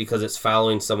been in it because it's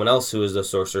following someone else who is the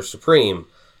Sorcerer Supreme,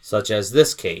 such as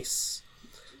this case.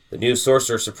 The new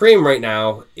Sorcerer Supreme right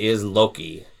now is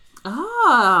Loki.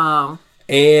 Oh.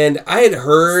 And I had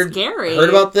heard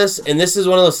about this, and this is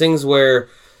one of those things where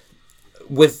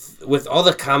with all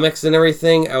the comics and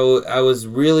everything, I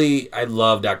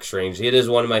love Doctor Strange. It is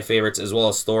one of my favorites, as well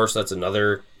as Thor, so that's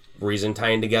another reason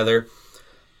tying together.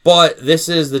 But this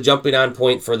is the jumping on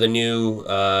point for the new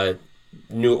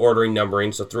ordering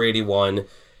numbering, so 381.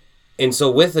 And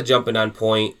so with the jumping on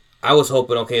point, I was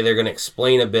hoping, okay, they're going to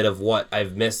explain a bit of what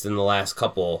I've missed in the last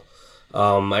couple.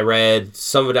 I read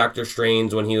some of Doctor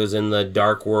Strange when he was in the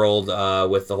Dark World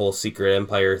with the whole Secret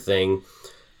Empire thing.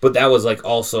 But that was like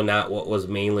also not what was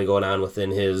mainly going on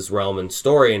within his realm and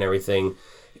story and everything.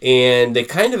 And they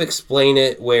kind of explain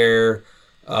it where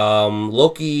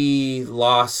Loki had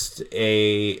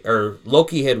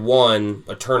won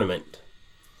a tournament.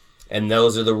 And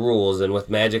those are the rules. And with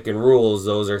magic and rules,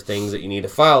 those are things that you need to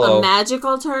follow. A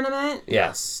magical tournament?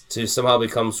 Yes, to somehow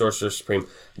become Sorcerer Supreme.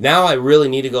 Now I really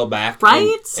need to go back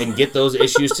and get those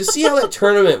issues to see how that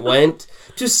tournament went.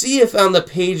 To see if on the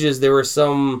pages there was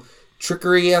some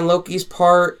trickery on Loki's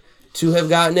part to have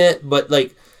gotten it. But,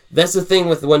 like, that's the thing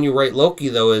with when you write Loki,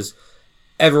 though, is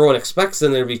everyone expects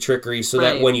them there to be trickery, so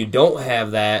that when you don't have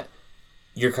that,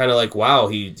 you're kind of like, wow,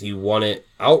 he won it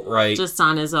outright. Just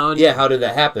on his own. Yeah, how did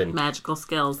that happen? Magical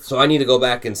skills. So I need to go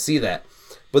back and see that.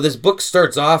 But this book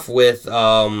starts off with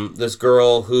this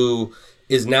girl who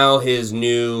is now his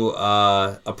new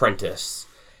apprentice.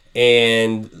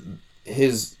 And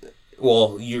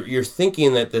you're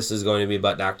thinking that this is going to be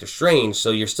about Doctor Strange,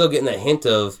 so you're still getting that hint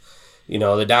of,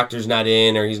 the doctor's not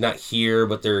in or he's not here,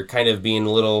 but they're kind of being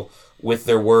a little with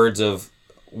their words of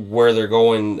where they're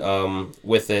going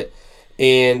with it.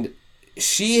 And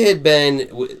she had been,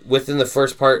 within the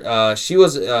first part, she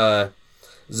was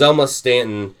Zelma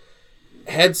Stanton.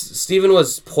 Stephen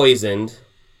was poisoned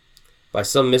by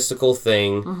some mystical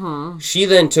thing. Mm-hmm. She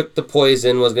then took the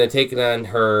poison, was going to take it on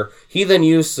her. He then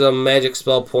used some magic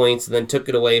spell points and then took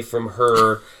it away from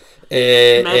her.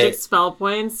 Magic spell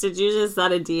points? Did you just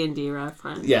that a D&D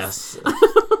reference? Yes.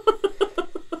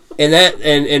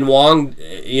 And Wong,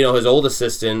 his old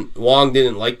assistant, Wong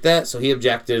didn't like that, so he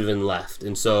objected and left.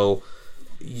 And so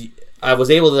I was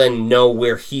able to then know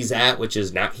where he's at, which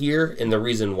is not here, and the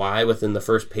reason why within the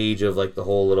first page of like the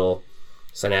whole little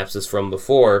synopsis from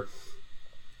before.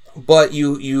 But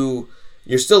you're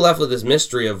still left with this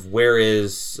mystery of where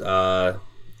is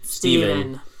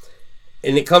Stephen.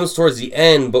 And it comes towards the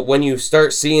end, but when you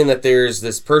start seeing that there's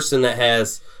this person that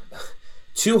has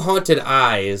 2 haunted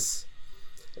eyes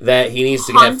that he needs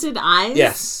to have. Haunted eyes?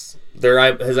 Yes.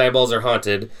 His eyeballs are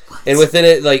haunted. What? And within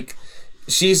it, like,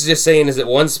 she's just saying, is it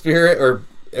one spirit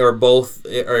or both,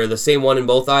 or the same one in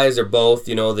both eyes, or both?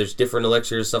 There's different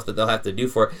elixirs, stuff that they'll have to do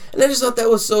for it. And I just thought that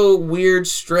was so weird,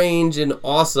 strange, and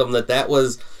awesome that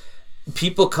was...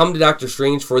 People come to Doctor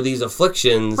Strange for these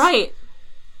afflictions. Right.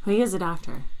 He is a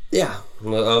doctor. Yeah.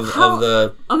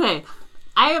 Okay.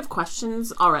 I have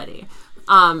questions already.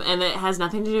 And it has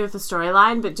nothing to do with the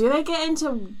storyline, but do they get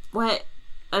into what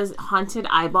haunted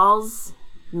eyeballs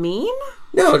mean?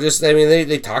 No, just,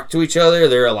 they talk to each other,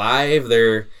 they're alive,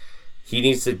 he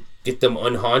needs to get them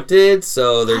unhaunted,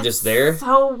 so they're just there.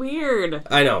 So weird.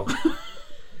 I know.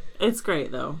 It's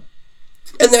great, though.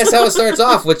 And that's how it starts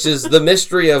off, which is the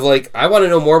mystery of, like, I want to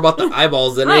know more about the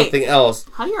eyeballs than anything else.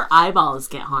 How do your eyeballs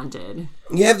get haunted?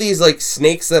 You have these, like,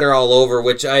 snakes that are all over,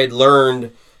 which I had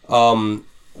learned,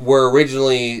 were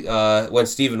originally, when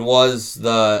Stephen was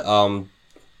the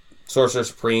Sorcerer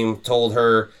Supreme, told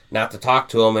her not to talk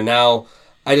to him, and now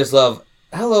I just love,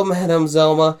 hello, Madame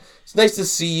Zelma. It's nice to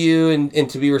see you and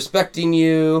to be respecting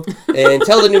you, and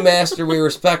tell the new master we're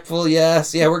respectful,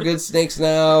 yes, yeah, we're good snakes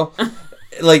now.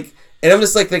 Like, and I'm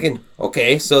just like thinking,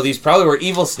 okay, so these probably were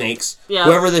evil snakes. Yeah.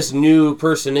 Whoever this new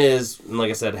person is, and like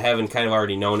I said, having kind of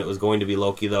already known it was going to be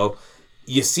Loki, though,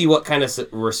 you see what kind of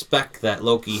respect that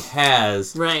Loki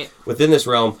has within this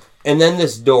realm. And then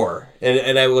this door.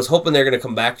 And I was hoping they're going to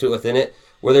come back to it within it.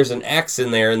 where there's an X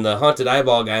in there, and the haunted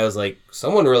eyeball guy was like,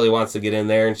 someone really wants to get in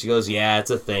there, and she goes, yeah,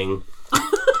 it's a thing.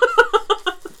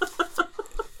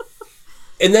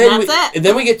 And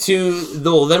then we get to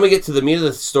the meat of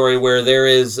the story, where there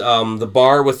is the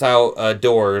bar without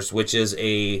doors, which is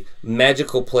a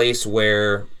magical place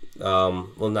where,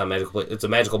 not magical place. It's a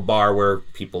magical bar where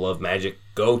people of magic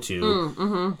go to,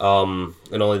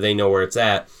 and only they know where it's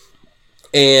at.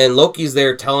 And Loki's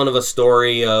there telling of a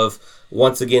story of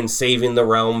once again saving the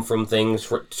realm from things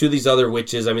to these other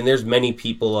witches. I mean, there's many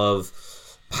people of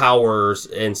powers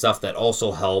and stuff that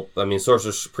also help. I mean,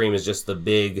 Sorcerer Supreme is just the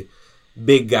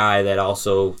big guy that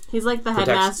also... He's like the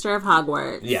headmaster of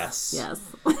Hogwarts. Yes.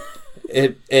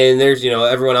 And there's,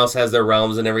 everyone else has their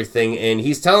realms and everything, and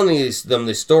he's telling them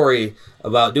the story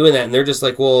about doing that, and they're just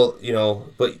like, well,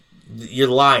 but you're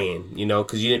lying,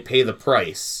 because you didn't pay the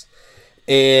price.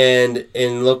 And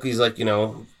Loki's like,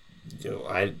 I'm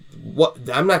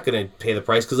not going to pay the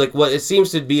price, because like what it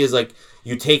seems to be is like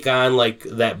you take on like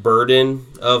that burden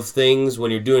of things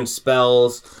when you're doing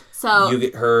spells. So you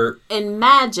get hurt. In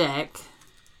magic,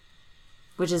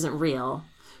 which isn't real,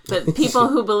 but people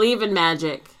who believe in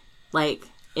magic, like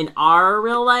in our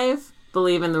real life,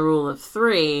 believe in the rule of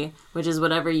 3, which is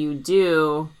whatever you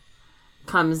do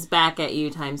comes back at you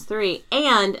times 3,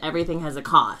 and everything has a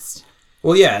cost.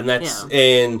 Well, yeah, and that's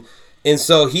and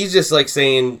so he's just like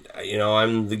saying,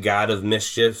 I'm the god of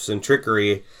mischiefs and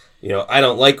trickery. I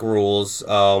don't like rules.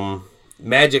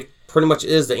 Magic pretty much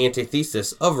is the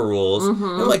antithesis of rules. Mm-hmm.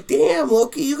 I'm like, damn,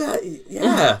 Loki, you got,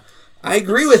 I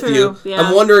agree with you. Yeah.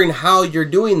 I'm wondering how you're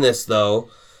doing this, though,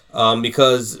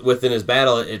 because within his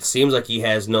battle, it seems like he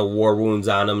has no war wounds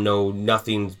on him,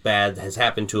 nothing bad has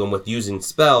happened to him with using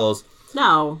spells.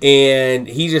 No. And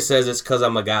he just says it's because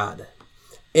I'm a god.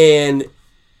 And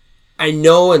I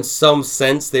know in some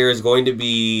sense there is going to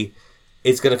be,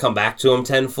 it's going to come back to him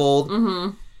tenfold.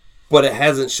 Mm-hmm. But it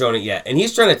hasn't shown it yet. And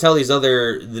he's trying to tell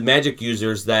the magic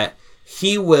users that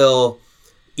he will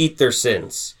eat their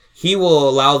sins. He will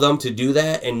allow them to do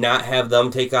that and not have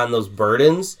them take on those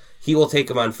burdens. He will take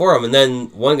them on for them. And then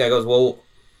one guy goes, well,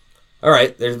 all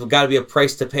right, there's got to be a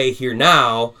price to pay here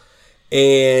now.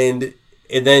 And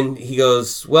then he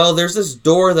goes, well, there's this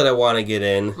door that I want to get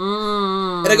in.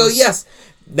 And I go, yes.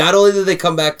 Not only did they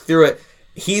come back through it,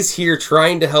 he's here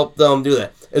trying to help them do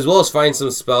that. As well as find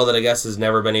some spell that I guess has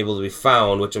never been able to be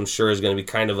found, which I'm sure is going to be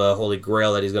kind of a holy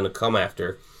grail that he's going to come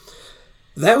after.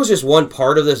 That was just one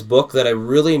part of this book that I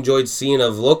really enjoyed seeing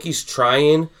of Loki's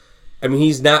trying. I mean,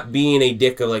 he's not being a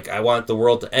dick of like, I want the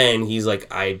world to end. He's like,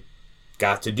 I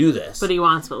got to do this. But he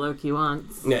wants what Loki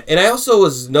wants. Yeah, and I also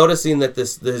was noticing that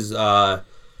the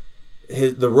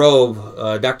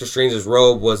robe, Doctor Strange's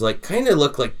robe, was like kind of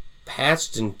looked like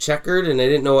patched and checkered, and I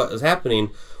didn't know what was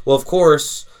happening. Well, of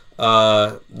course,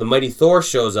 the mighty Thor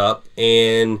shows up,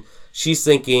 and she's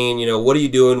thinking, what are you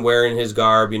doing wearing his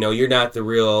garb? You're not the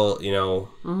real,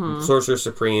 Sorcerer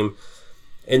Supreme.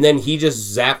 And then he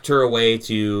just zapped her away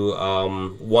to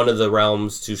one of the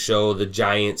realms to show the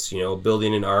giants,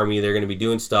 building an army. They're going to be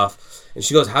doing stuff. And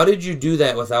she goes, how did you do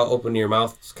that without opening your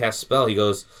mouth to cast a spell? He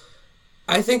goes,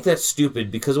 I think that's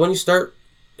stupid, because when you start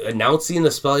announcing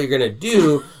the spell you're going to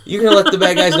do, you're going to let the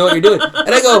bad guys know what you're doing.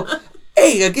 And I go,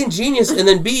 A, again, genius, and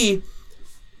then B,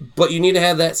 but you need to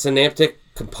have that synaptic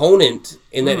component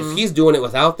in that if he's doing it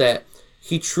without that,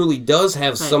 he truly does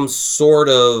have some sort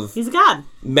of... He's a god.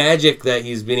 ...magic that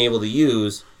he's been able to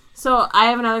use. So, I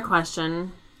have another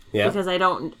question. Yeah. Because I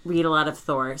don't read a lot of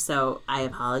Thor, so I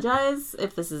apologize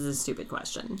if this is a stupid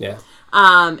question. Yeah.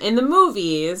 In the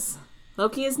movies,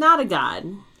 Loki is not a god.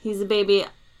 He's a baby,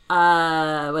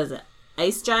 what is it,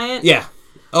 ice giant? Yeah.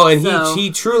 Oh, and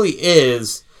he truly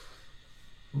is...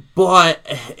 But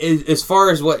as far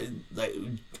as what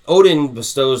Odin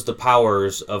bestows the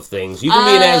powers of things, you can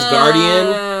be an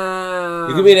Asgardian.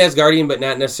 You can be an Asgardian, but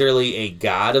not necessarily a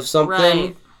god of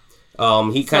something.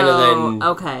 Right. He kind of then.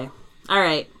 Okay. All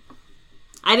right.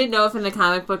 I didn't know if in the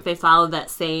comic book they followed that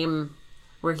same,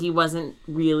 where he wasn't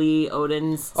really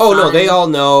Odin's. Oh no, they all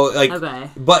know. Okay.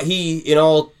 But he, in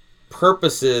all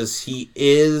purposes, he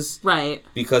is right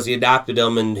because he adopted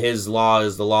him, and his law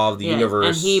is the law of the universe,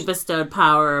 and he bestowed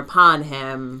power upon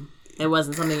him. It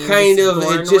wasn't something you were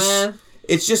born with.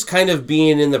 It's just kind of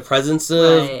being in the presence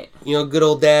of good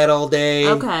old dad all day.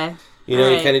 Okay, you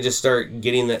kind of just start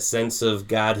getting that sense of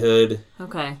godhood.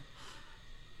 Okay,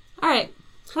 all right,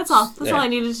 that's all. That's all I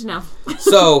needed to know.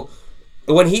 So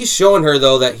when he's showing her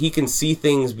though that he can see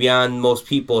things beyond most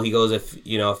people, he goes, if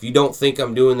you don't think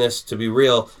I'm doing this to be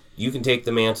real, you can take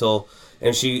the mantle.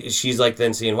 And she's like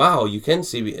then seeing, wow, you can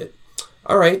see it.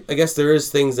 All right, I guess there is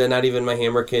things that not even my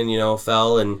hammer can,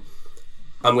 fell. And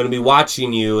I'm going to be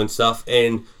watching you and stuff.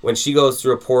 And when she goes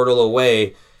through a portal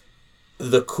away,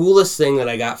 the coolest thing that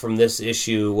I got from this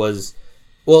issue was,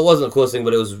 well, it wasn't the coolest thing,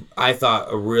 but it was, I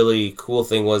thought, a really cool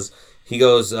thing was he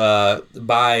goes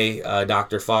by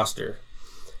Dr. Foster.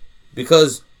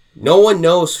 Because no one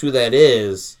knows who that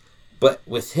is, but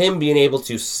with him being able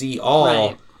to see all,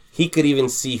 right. He could even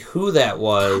see who that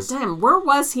was. God damn, where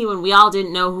was he when we all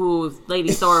didn't know who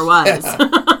Lady Thor was?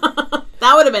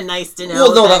 That would have been nice to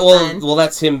know. Well,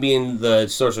 that's him being the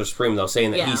Sorcerer Supreme, though,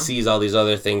 saying that he sees all these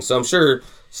other things. So I'm sure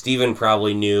Stephen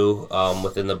probably knew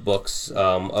within the books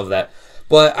of that.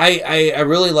 But I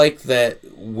really like that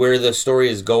where the story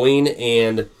is going,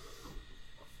 and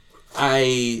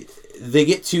they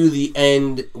get to the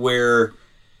end where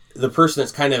the person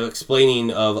that's kind of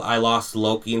explaining of I lost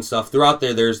Loki and stuff. Throughout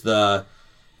there's they're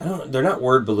not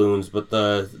word balloons, but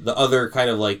the other kind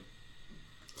of like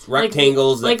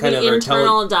rectangles that kind of are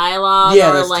internal dialogue.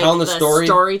 Yeah, that's telling the story.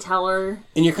 Storyteller.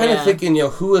 And you're kind of thinking,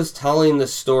 who is telling the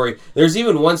story? There's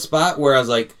even one spot where I was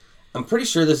like, I'm pretty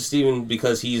sure this is Steven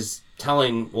because he's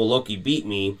telling, well, Loki beat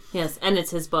me. Yes, and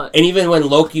it's his book. And even when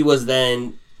Loki was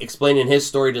then explaining his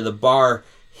story to the bar,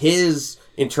 his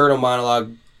internal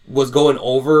monologue was going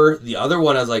over the other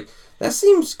one. I was like, that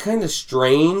seems kind of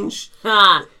strange.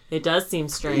 It does seem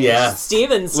strange. Yeah.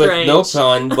 Steven's strange. With no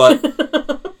pun, but...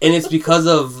 and it's because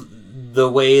of the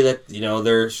way that,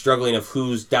 they're struggling of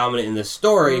who's dominant in this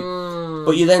story.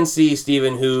 But you then see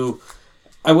Steven, who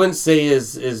I wouldn't say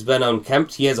is been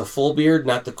unkempt. He has a full beard,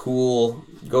 not the cool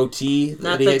goatee.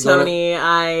 Not the Tony,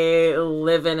 I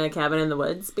live in a cabin in the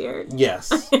woods beard.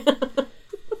 Yes.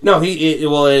 No, it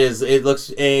is. It looks,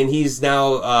 and he's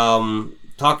now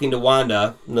talking to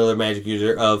Wanda, another magic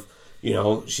user, of,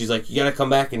 she's like, you gotta come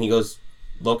back, and he goes,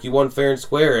 Loki won fair and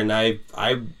square, and I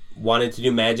wanted to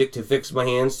do magic to fix my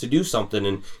hands to do something,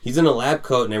 and he's in a lab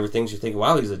coat and everything, so you're thinking,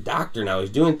 wow, he's a doctor now,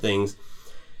 he's doing things,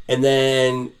 and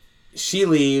then she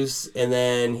leaves, and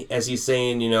then as he's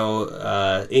saying,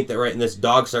 ain't that right, and this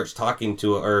dog starts talking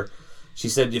to her, or she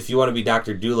said, if you want to be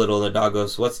Dr. Doolittle, and the dog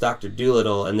goes, what's Dr.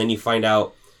 Doolittle, and then you find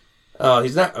out, oh,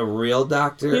 he's not a real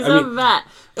doctor. He's a vet.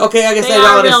 Okay, I guess they I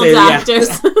don't want to say doctors.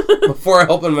 That. Yeah. Before I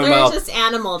open my mouth. They're just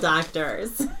animal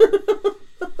doctors.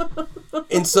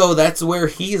 And so that's where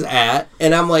he's at,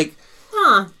 and I'm like,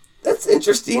 that's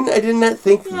interesting. I did not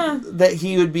think that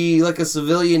he would be like a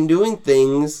civilian doing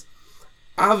things.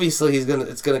 Obviously,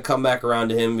 it's gonna come back around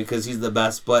to him because he's the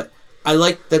best, but I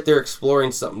like that they're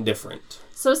exploring something different.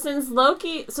 So since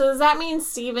Loki, does that mean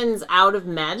Steven's out of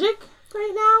magic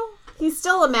right now? He's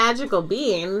still a magical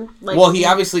being. He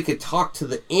obviously could talk to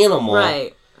the animal.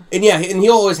 Right. And and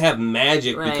he'll always have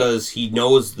magic because he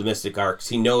knows the mystic arts.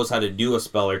 He knows how to do a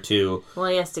spell or two. Well,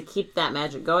 he has to keep that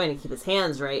magic going and keep his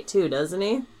hands right, too, doesn't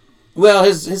he? Well,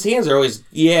 his hands are always...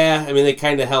 Yeah, I mean, they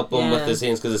kind of help him with his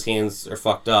hands because his hands are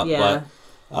fucked up. Yeah.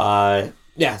 But, I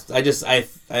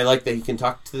like that he can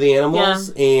talk to the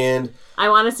animals. Yeah. And I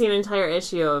want to see an entire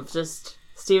issue of just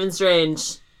Stephen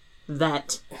Strange...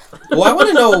 vet. Well, I want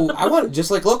to know,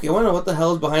 just like Loki, I want to know what the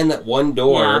hell is behind that one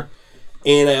door. Yeah.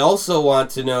 And I also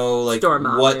want to know,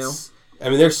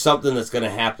 there's something that's going to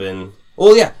happen.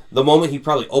 Well, yeah, the moment he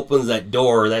probably opens that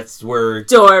door, that's where...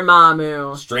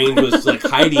 Dormammu. Strange was,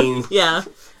 hiding. Yeah.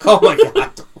 Oh, my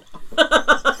God.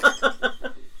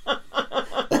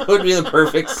 That would be the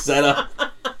perfect setup.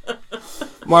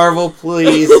 Marvel,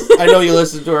 please. I know you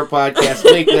listen to our podcast.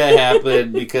 Make that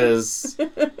happen because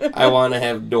I want to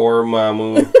have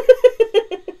Dormammu.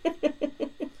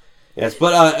 Yes,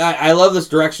 but I love this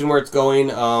direction where it's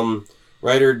going.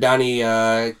 Writer Donnie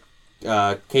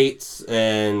Cates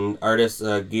and artist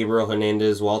Gabriel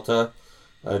Hernandez Walta.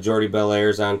 Jordi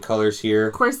Belair's on colors here.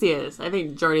 Of course he is. I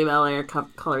think Jordi Belair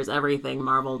colors everything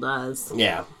Marvel does.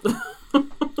 Yeah.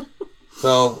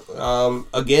 So,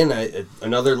 again,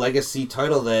 another legacy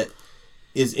title that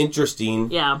is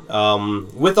interesting. Yeah.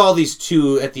 With all these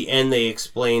two, at the end they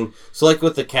explain... So, like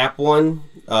with the Cap one,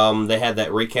 they had that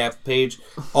recap page.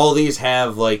 All these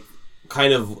have,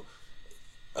 kind of...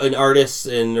 An artist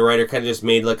and the writer kind of just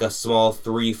made, a small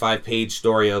 3-5 page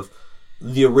story of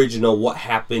the original, what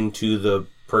happened to the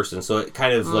person. So, it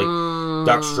kind of,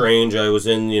 Doctor Strange, I was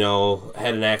in,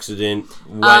 had an accident,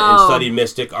 went and studied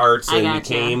mystic arts, and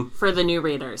became... For the new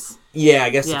readers. Yeah, I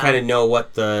guess to kind of know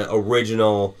what the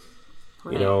original,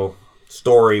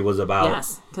 story was about.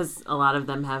 Yes, because a lot of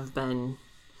them have been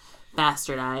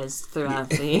bastardized throughout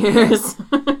the years.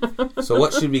 So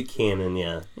what should be canon,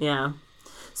 Yeah.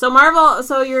 So Marvel,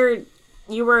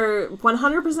 you were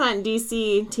 100%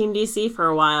 DC, Team DC for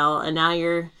a while, and now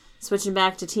you're switching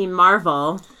back to Team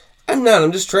Marvel. I'm not.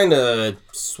 I'm just trying to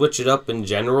switch it up in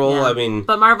general. Yeah. I mean...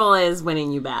 But Marvel is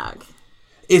winning you back.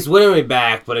 It's winning me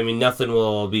back, but I mean, nothing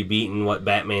will be beating what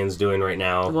Batman's doing right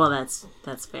now. Well, that's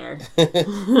fair.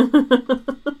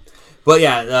 But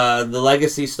yeah, the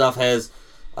legacy stuff has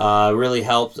really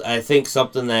helped. I think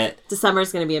something that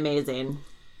December's going to be amazing.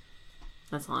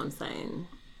 That's all I'm saying.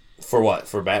 For what?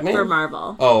 For Batman? For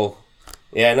Marvel. Oh,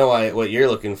 yeah, I know what you're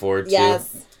looking forward to.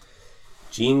 Yes.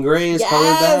 Jean Grey is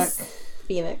coming back.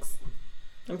 Phoenix.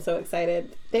 I'm so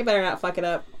excited. They better not fuck it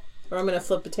up, or I'm going to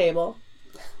flip the table.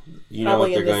 You know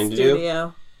what they're going to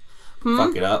do?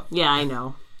 Fuck it up. Yeah, I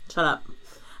know. Shut up.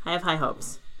 I have high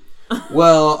hopes.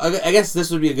 Well, I guess this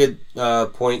would be a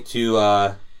good point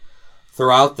to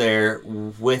throw out there.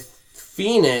 With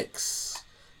Phoenix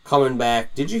coming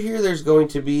back, did you hear there's going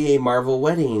to be a Marvel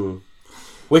wedding?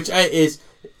 Which is...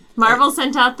 Marvel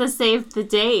sent out the save the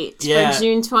date Yeah. for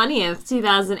June 20th,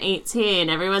 2018.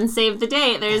 Everyone save the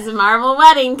date. There's a Marvel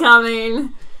wedding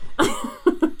coming.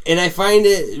 And I find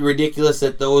it ridiculous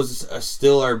that those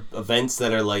still are events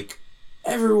that are like,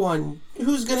 everyone,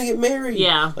 who's going to get married?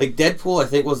 Yeah. Like Deadpool, I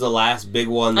think, was the last big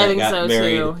one that got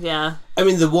married. Too, yeah. I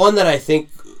mean, the one that I think,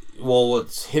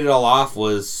 what's hit it all off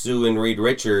was Sue and Reed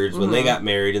Richards when they got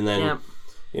married. And then,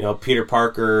 Peter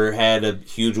Parker had a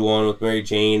huge one with Mary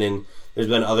Jane, and there's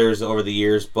been others over the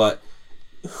years. But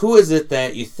who is it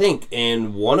that you think?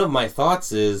 And one of my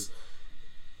thoughts is,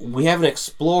 we haven't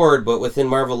explored, but within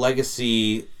Marvel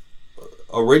Legacy,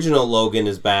 original Logan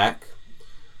is back.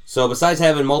 So besides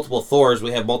having multiple Thors, we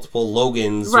have multiple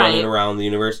Logans running around the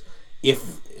universe.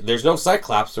 If there's no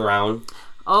Cyclops around...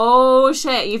 Oh,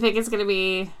 shit. You think it's going to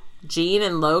be Jean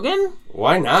and Logan?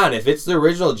 Why not? If it's the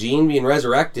original Jean being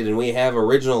resurrected and we have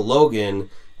original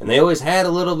Logan, and they always had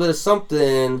a little bit of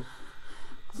something...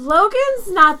 Logan's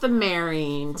not the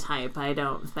marrying type, I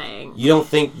don't think. You don't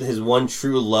think his one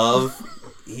true love...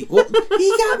 he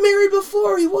got married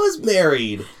before. He was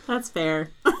married. That's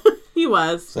fair. He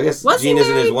was. So I guess Jean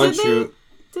isn't his one true...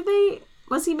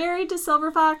 Was he married to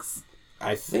Silver Fox?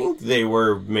 I think they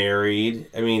were married.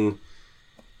 I mean,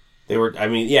 they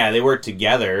were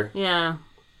together. Yeah.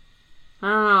 I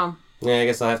don't know. Yeah, I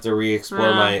guess I'll have to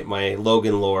re-explore my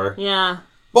Logan lore. Yeah.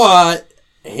 But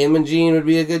him and Jean would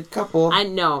be a good couple. I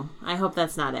know. I hope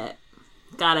that's not it.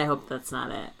 God, I hope that's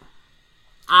not it.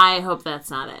 I hope that's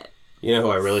not it. You know who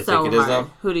I really think it is, though?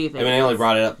 Who do you think? I mean, I only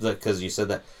brought it up because you said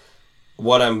that.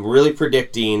 What I'm really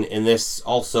predicting, and this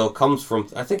also comes from,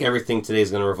 I think everything today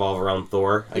is going to revolve around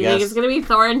Thor, I guess. You think it's going to be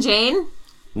Thor and Jane?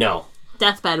 No.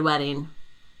 Deathbed wedding.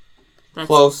 That's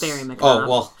close. Very macabre. Oh,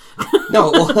 well.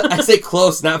 No, well, I say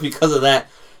close, not because of that.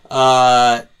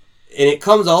 And it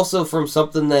comes also from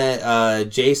something that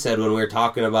Jay said when we were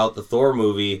talking about the Thor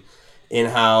movie, and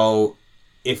how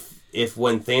if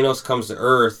when Thanos comes to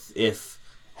Earth, if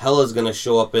Hela's going to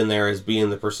show up in there as being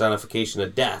the personification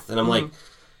of death. And I'm like,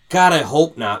 God, I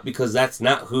hope not, because that's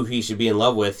not who he should be in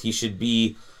love with. He should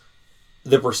be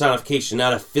the personification,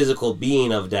 not a physical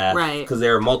being of death. Right. Because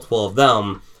there are multiple of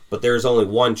them, but there's only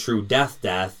one true death.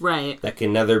 Right. That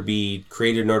can neither be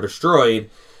created nor destroyed.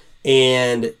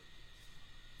 And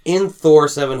in Thor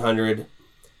 700,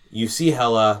 you see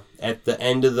Hela at the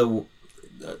end of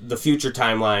the future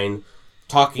timeline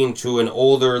talking to an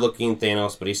older-looking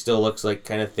Thanos, but he still looks like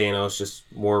kind of Thanos, just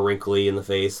more wrinkly in the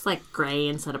face. It's like gray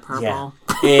instead of purple. Yeah.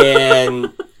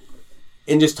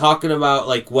 And just talking about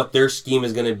like what their scheme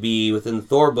is going to be within the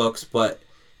Thor books, but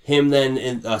him then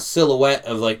in a silhouette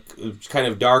of like kind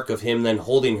of dark of him then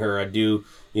holding her. I'd do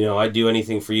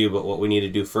anything for you, but what we need to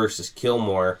do first is kill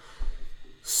more.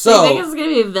 So you think it's going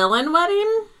to be a villain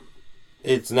wedding?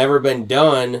 It's never been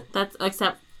done.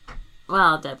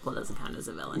 Well, Deadpool doesn't count as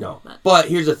a villain. No. But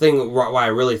here's the thing why I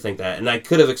really think that, and I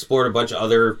could have explored a bunch of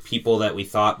other people that we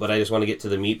thought, but I just want to get to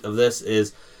the meat of this,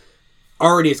 is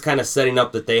already it's kind of setting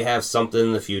up that they have something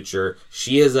in the future.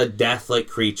 She is a death-like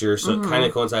creature, so it kind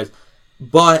of coincides.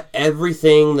 But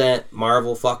everything that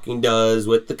Marvel fucking does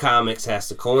with the comics has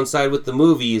to coincide with the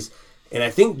movies, and I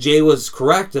think Jay was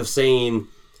correct of saying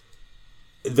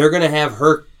they're going to have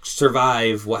her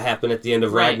survive what happened at the end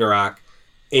of Ragnarok,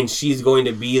 and she's going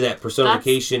to be that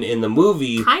personification in the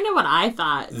movie. Kind of what I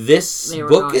thought. This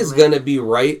book is going to be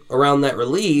right around that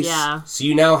release. Yeah. So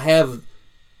you now have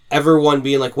everyone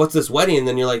being like, what's this wedding? And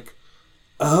then you're like,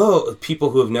 oh, people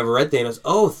who have never read Thanos,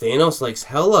 oh, Thanos likes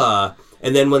Hela.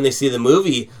 And then when they see the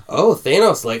movie, oh,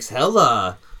 Thanos likes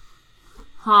Hela.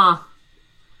 Huh.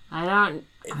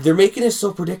 They're making it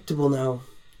so predictable now.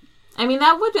 I mean,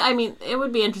 it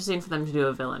would be interesting for them to do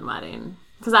a villain wedding.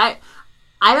 Because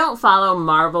I don't follow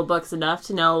Marvel books enough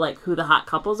to know like who the hot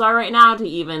couples are right now to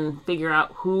even figure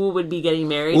out who would be getting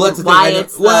married. Well, that's why the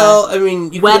it's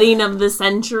wedding of the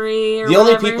century. Or the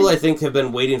only people I think have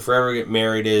been waiting forever to get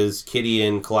married is Kitty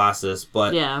and Colossus.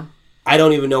 But yeah, I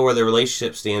don't even know where the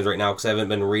relationship stands right now because I haven't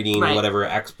been reading whatever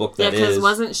X book that is. Yeah, because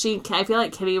wasn't she... I feel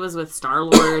like Kitty was with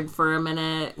Star-Lord for a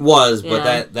minute.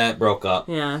 But that broke up.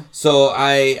 Yeah. So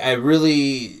I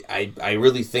really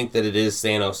think that it is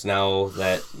Thanos now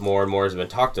that more and more has been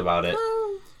talked about it.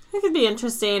 It could be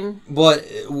interesting. But...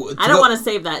 I don't want to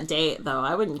save that date, though.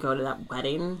 I wouldn't go to that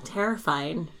wedding.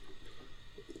 Terrifying.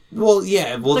 Well,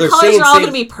 yeah. Well, the colors are all going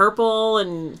to be purple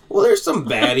and... Well, there's some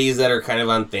baddies that are kind of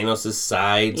on Thanos'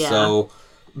 side, yeah. So...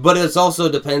 But it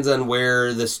also depends on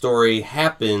where the story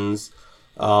happens.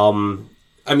 I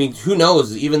mean, who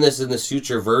knows? Even in this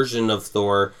future version of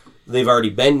Thor, they've already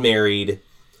been married.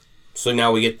 So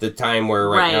now we get the time where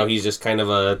right now he's just kind of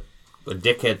a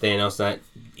dickhead Thanos, not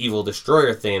evil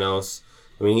destroyer Thanos.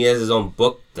 I mean, he has his own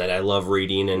book that I love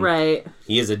reading, and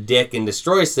he is a dick and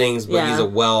destroys things, but he's a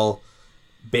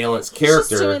well-balanced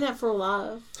character. He's just doing it for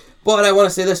love. But I want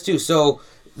to say this, too. So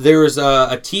there was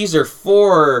a teaser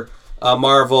for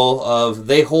Marvel of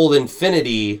They Hold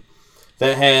Infinity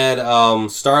that had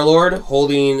Star-Lord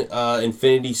holding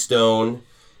Infinity Stone.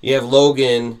 You have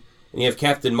Logan, and you have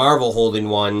Captain Marvel holding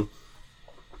one.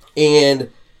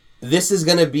 And this is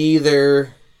going to be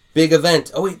their big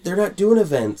event. Oh, wait, they're not doing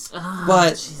events.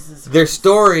 But their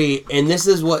story, and this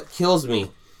is what kills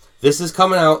me. This is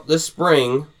coming out this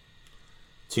spring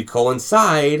to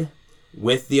coincide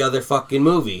with the other fucking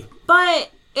movie. But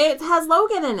it has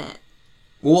Logan in it.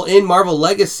 Well, in Marvel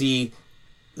Legacy,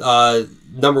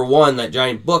 #1, that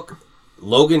giant book,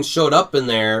 Logan showed up in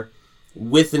there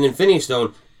with an Infinity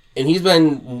Stone, and he's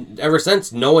been, ever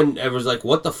since, no one ever was like,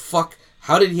 what the fuck?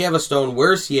 How did he have a stone?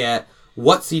 Where's he at?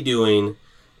 What's he doing?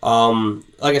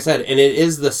 Like I said, and it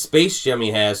is the space gem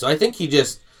he has, so I think he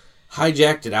just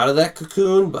hijacked it out of that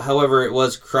cocoon, but however, it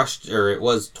was crushed, or it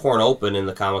was torn open in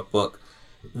the comic book.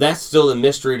 That's still a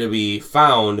mystery to be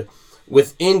found.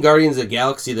 Within Guardians of the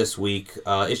Galaxy this week,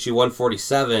 issue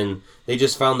 147, they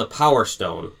just found the Power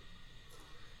Stone.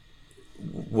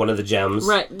 One of the gems.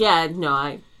 Right, yeah,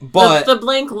 no, But the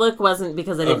blank look wasn't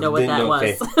because I didn't know what that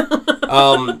was.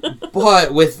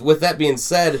 But with that being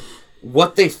said,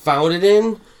 what they found it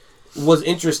in was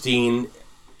interesting.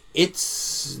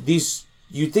 It's these...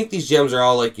 You'd think these gems are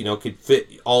all like, could fit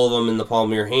all of them in the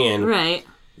palm of your hand. Right.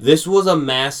 This was a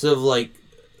massive,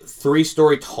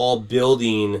 3-story tall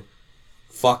building,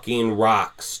 fucking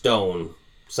rock, stone,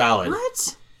 solid.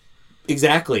 What?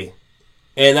 Exactly.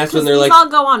 And that's when they're like... all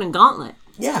go on in Gauntlet.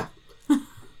 Yeah.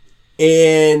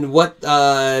 And what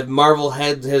Marvel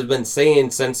has been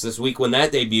saying since this week when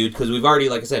that debuted, because we've already,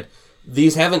 like I said,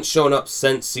 these haven't shown up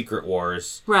since Secret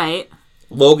Wars. Right.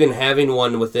 Logan having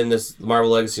one within this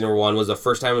Marvel Legacy #1 was the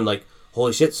first time when,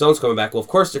 holy shit, Stone's coming back. Well, of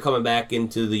course they're coming back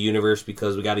into the universe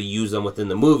because we got to use them within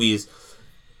the movies.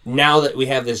 Now that we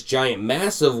have this giant,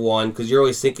 massive one, because you're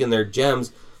always thinking they're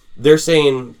gems, they're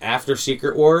saying after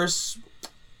Secret Wars,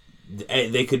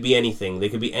 they could be anything. They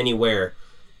could be anywhere.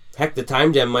 Heck, the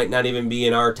time gem might not even be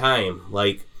in our time.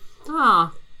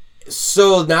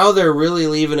 So now they're really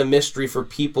leaving a mystery for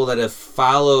people that have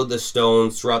followed the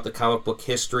stones throughout the comic book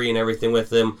history and everything with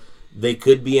them. They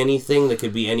could be anything. They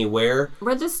could be anywhere.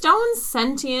 Were the stones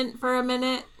sentient for a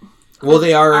minute? Well,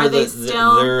 they are. Are they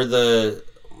still?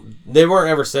 They weren't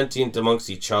ever sentient amongst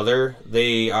each other.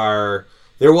 They are.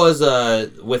 There was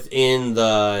within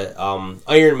the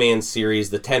Iron Man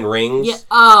series, the 10 rings. Yeah.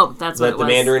 Oh, that's what it was. That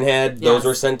the Mandarin had. Yes. Those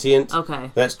were sentient.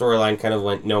 Okay. That storyline kind of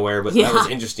went nowhere, but that was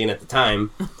interesting at the time.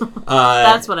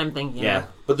 That's what I'm thinking. Yeah.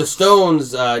 But the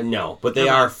stones, no. But they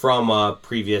are from a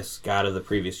previous god of the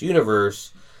previous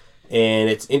universe. And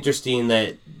it's interesting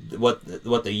that what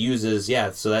they use is,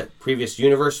 so that previous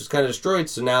universe was kind of destroyed,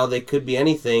 so now they could be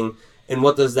anything. And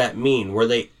what does that mean? Were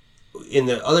they, in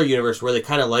the other universe, were they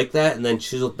kind of like that and then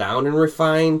chiseled down and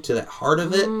refined to that heart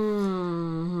of it?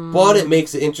 Mm-hmm. But it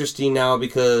makes it interesting now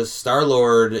because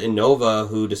Star-Lord and Nova,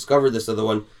 who discovered this other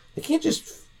one, they can't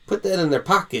just put that in their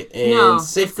pocket and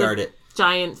safeguard it.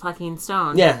 Giant fucking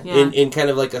stone. Yeah. In kind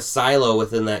of like a silo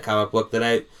within that comic book that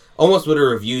I almost would have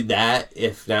reviewed that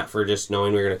if not for just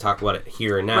knowing we were going to talk about it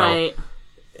here and now. Right.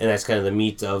 And that's kind of the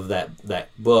meat of that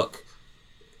book.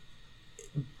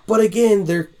 But again,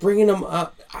 they're bringing them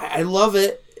up. I love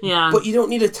it. Yeah. But you don't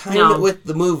need to time it with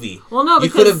the movie. Well, no,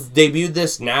 because... You could have debuted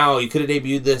this now. You could have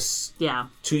debuted this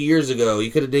 2 years ago.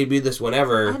 You could have debuted this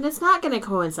whenever. And it's not going to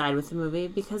coincide with the movie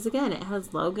because, again, it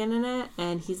has Logan in it,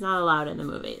 and he's not allowed in the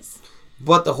movies.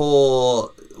 But the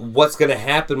whole... What's going to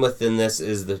happen within this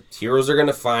is the heroes are going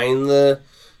to find the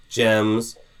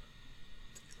gems.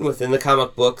 Within the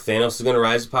comic book, Thanos is going to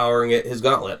rise to power and get his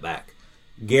gauntlet back.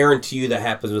 Guarantee you that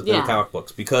happens within the comic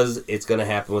books because it's going to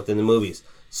happen within the movies.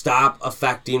 Stop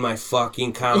affecting my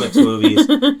fucking comics movies.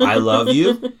 I love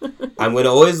you. I'm going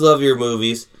to always love your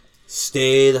movies.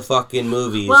 Stay the fucking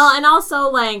movies. Well, and also,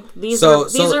 like, these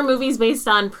are movies based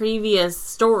on previous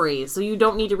stories, so you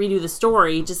don't need to redo the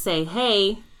story. Just say,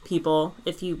 hey, people,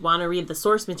 if you want to read the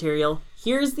source material,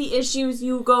 here's the issues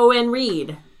you go and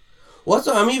read. Well,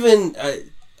 so I'm even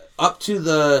up to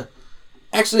the...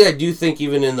 Actually, I do think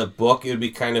even in the book, it would be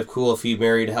kind of cool if he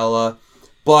married Hela.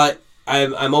 But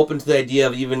I'm open to the idea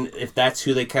of even if that's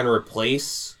who they kind of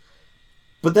replace...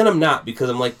 But then I'm not, because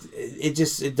I'm like,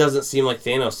 it doesn't seem like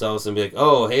Thanos does and be like,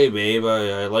 oh, hey, babe,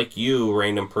 I like you,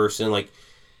 random person. Like,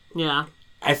 yeah.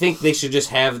 I think they should just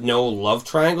have no love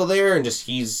triangle there, and just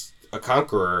he's a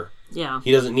conqueror. Yeah.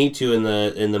 He doesn't need to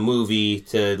in the movie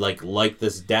to like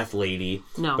this death lady.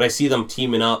 No. But I see them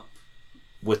teaming up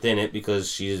within it because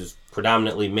she's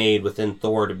predominantly made within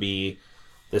Thor to be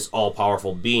this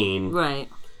all-powerful being. Right.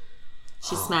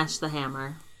 She smashed the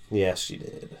hammer. Yes, she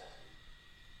did.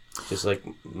 Just like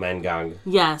Mangog.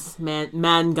 Yes,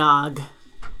 Mangog.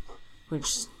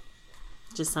 Which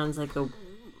just sounds like a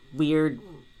weird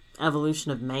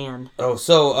evolution of man. Oh,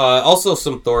 so also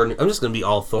some Thor. I'm just going to be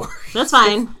all Thor. That's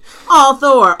fine. All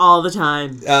Thor, all the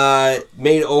time.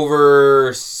 Made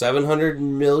over 700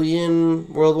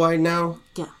 million worldwide now.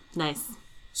 Yeah, nice.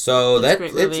 So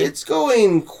it's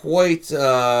going quite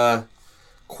well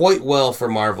for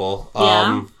Marvel.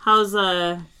 Yeah. How's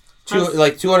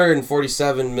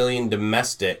 247 million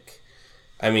domestic.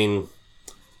 I mean,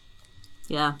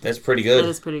 yeah, that's pretty good. That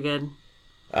is pretty good.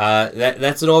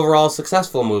 That's an overall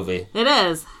successful movie. It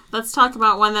is. Let's talk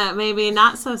about one that maybe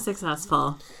not so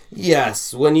successful.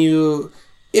 Yes, when you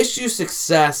issue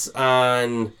success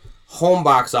on home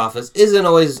box office isn't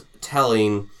always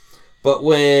telling, but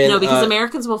when... No, because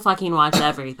Americans will fucking watch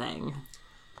everything.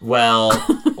 Well,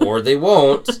 or they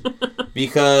won't,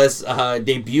 because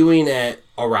debuting at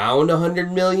around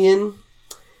 100 million,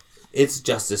 it's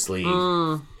Justice League.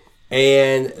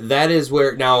 And that is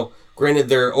where... Now, granted,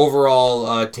 their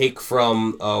overall take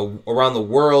from around the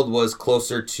world was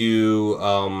closer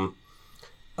to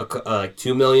like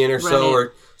 2 million or so. Right.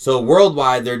 So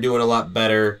worldwide, they're doing a lot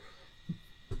better.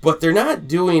 But they're not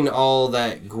doing all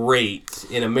that great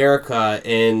in America.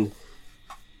 And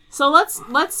so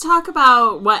let's talk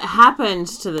about what happened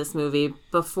to this movie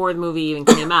before the movie even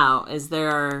came out. Is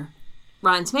their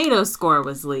Rotten Tomatoes score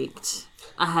was leaked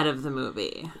ahead of the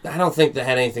movie. I don't think that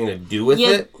had anything to do with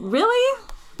it. Really?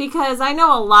 Because I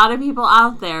know a lot of people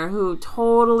out there who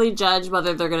totally judge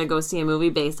whether they're going to go see a movie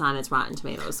based on its Rotten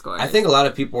Tomatoes score. I think a lot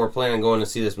of people were planning on going to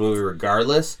see this movie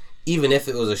regardless. Even if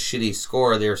it was a shitty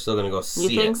score, they were still going to go see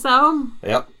it. You think so?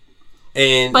 Yep.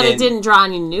 But it didn't draw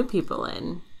any new people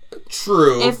in.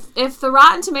 True. If the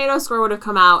Rotten Tomatoes score would have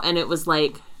come out and it was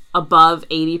like above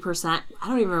 80%, I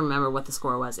don't even remember what the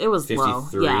score was. It was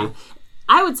 53. Low. Yeah.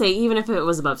 I would say even if it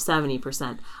was above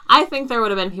 70%, I think there would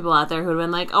have been people out there who would have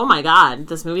been like, oh my god,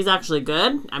 this movie's actually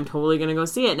good. I'm totally going to go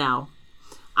see it now.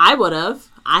 I would have.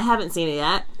 I haven't seen it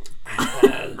yet.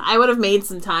 I would have made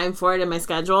some time for it in my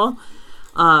schedule.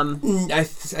 I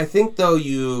think, though,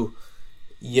 you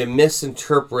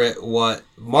misinterpret what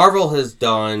Marvel has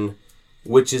done,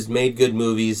 which is made good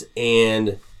movies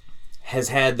and has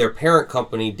had their parent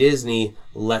company, Disney,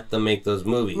 let them make those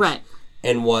movies. Right.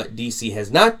 And what DC has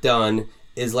not done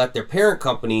is let their parent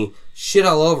company shit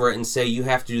all over it and say, you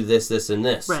have to do this, this, and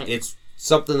this. Right. It's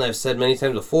something that I've said many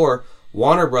times before.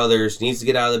 Warner Brothers needs to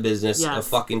get out of the business of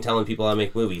fucking telling people how to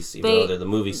make movies, even though they're the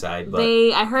movie side. But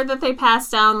I heard that they passed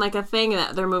down like a thing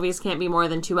that their movies can't be more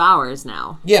than 2 hours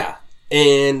now. Yeah.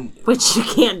 And which you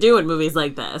can't do in movies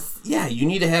like this. Yeah, you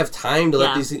need to have time to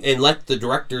let these things, and let the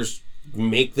directors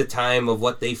make the time of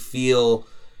what they feel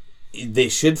they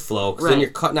should flow, because then you're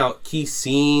cutting out key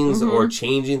scenes or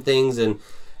changing things. And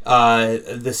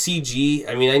the CG,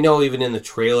 I mean, I know even in the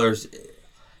trailers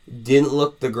didn't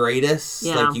look the greatest.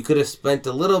 Like, you could have spent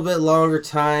a little bit longer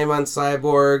time on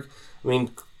Cyborg. I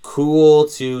mean, cool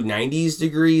to 90s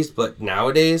degrees, but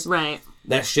nowadays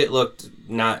that shit looked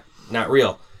not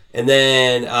real. And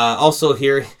then also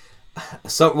here,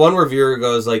 one reviewer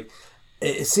goes like,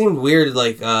 it seemed weird,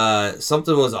 like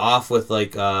something was off with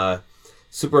like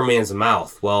Superman's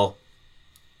mouth. Well,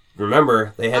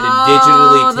 remember, they had to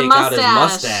digitally take out his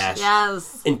mustache.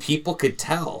 Yes. And people could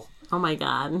tell. Oh my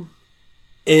god.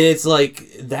 And it's like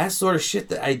that sort of shit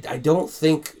that I don't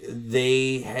think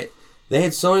they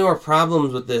had so many more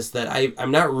problems with this that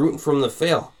I'm not rooting for them to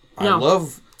fail. No.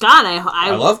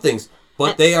 I love things.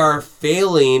 But they are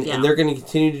failing, and they're going to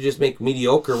continue to just make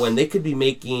mediocre when they could be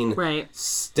making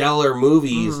stellar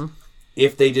movies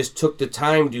if they just took the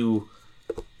time to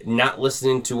not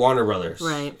listening to Warner Brothers.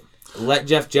 Right. Let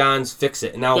Jeff Johns fix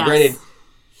it. Now, granted,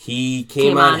 he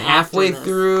came on halfway after this.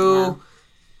 through,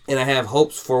 and I have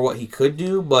hopes for what he could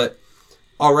do, but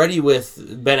already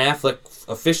with Ben Affleck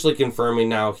officially confirming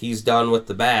now he's done with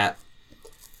the Bat,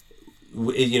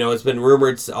 it's been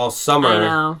rumored all summer. I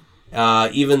know.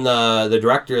 Even the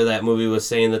director of that movie was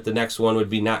saying that the next one would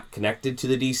be not connected to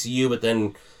the DCU, but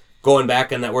then going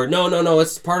back on that word, no,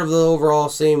 it's part of the overall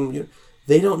same.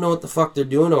 They don't know what the fuck they're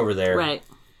doing over there. Right.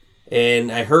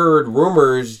 And I heard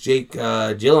rumors Jake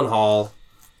Gyllenhaal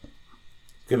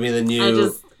could be the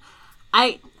new...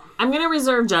 I'm going to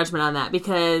reserve judgment on that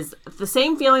because the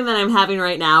same feeling that I'm having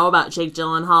right now about Jake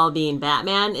Gyllenhaal being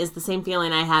Batman is the same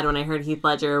feeling I had when I heard Heath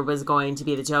Ledger was going to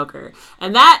be the Joker.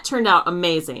 And that turned out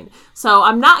amazing. So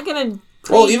I'm not going to...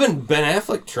 Well, even Ben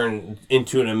Affleck turned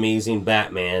into an amazing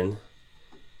Batman.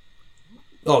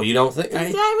 Oh, you don't think?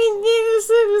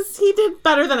 He did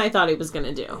better than I thought he was going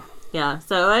to do. Yeah,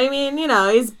 so, I mean,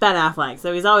 he's Ben Affleck,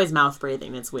 so he's always mouth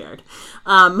breathing. It's weird.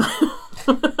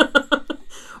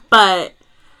 But...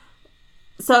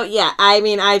 So, yeah, I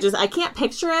mean, I can't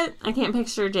picture it. I can't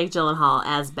picture Jake Gyllenhaal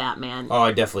as Batman. Oh,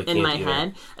 I definitely can't in my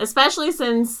head. Especially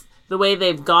since the way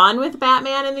they've gone with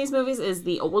Batman in these movies is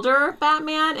the older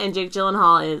Batman, and Jake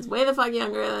Gyllenhaal is way the fuck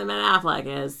younger than Ben Affleck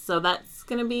is. So that's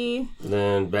going to be...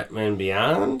 Then Batman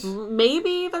Beyond?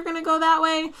 Maybe they're going to go that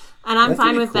way. And I'm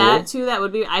fine with that, too. That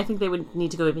would be... I think they would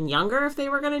need to go even younger if they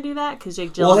were going to do that, because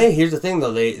Jake Gyllenhaal... Well, hey, here's the thing,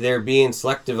 though. They're being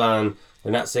selective on...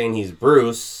 They're not saying he's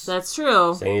Bruce. That's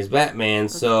true. Saying he's Batman,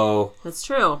 so... That's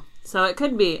true. So it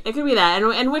could be. It could be that.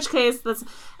 And in which case, that's...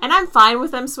 And I'm fine with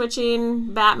them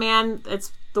switching Batman.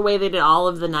 It's the way they did all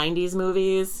of the 90s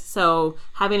movies. So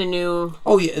having a new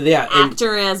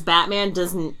actor as Batman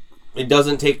doesn't... It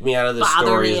doesn't take me out of the stories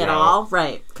bother me at now. all.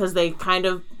 Right. Because they kind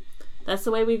of... That's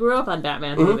the way we grew up on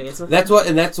Batman movies. That's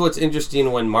what's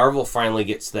interesting when Marvel finally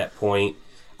gets to that point.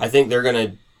 I think they're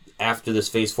going to... After this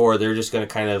Phase 4, they're just going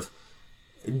to kind of...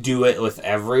 do it with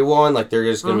everyone. Like, they're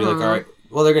just going to be like, all right,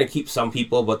 well, they're going to keep some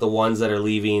people, but the ones that are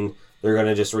leaving, they're going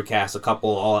to just recast a couple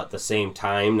all at the same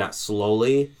time, not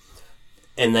slowly,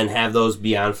 and then have those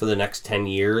be on for the next 10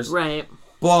 years. Right.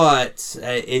 But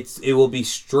it will be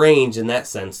strange in that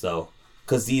sense, though,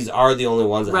 because these are the only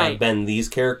ones that have been these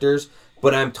characters,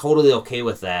 but I'm totally okay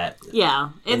with that. Yeah.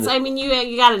 It's, I mean,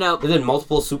 you got to know. There's been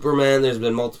multiple Superman, there's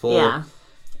been multiple... Yeah.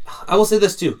 I will say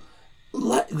this, too.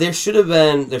 There should have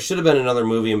been another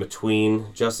movie in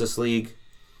between Justice League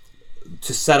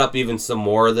to set up even some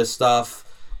more of this stuff.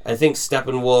 I think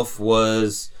Steppenwolf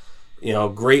was,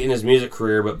 great in his music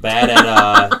career, but bad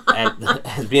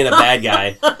at being a bad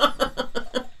guy.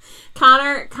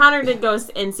 Connor did go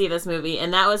and see this movie,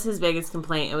 and that was his biggest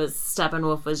complaint. It was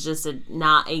Steppenwolf was just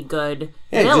not a good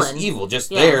villain.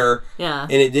 Just evil, there. Yeah,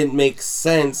 and it didn't make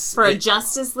sense for a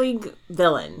Justice League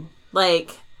villain.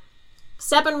 Like,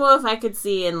 Steppenwolf, I could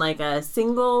see in like a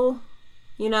single,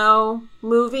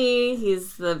 movie.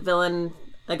 He's the villain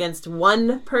against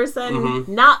one person,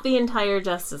 not the entire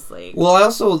Justice League. Well, I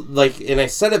also, and I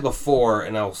said it before,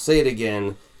 and I'll say it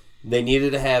again, they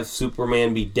needed to have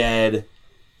Superman be dead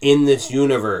in this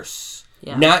universe.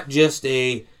 Yeah. Not just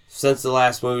since the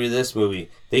last movie to this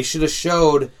movie. They should have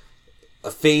showed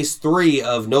a Phase 3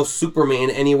 of no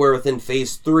Superman anywhere within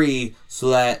Phase 3 so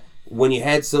that when you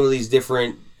had some of these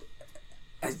different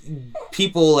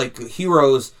people, like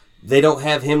heroes, they don't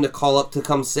have him to call up to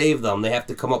come save them. They have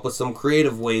to come up with some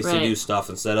creative ways to do stuff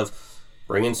instead of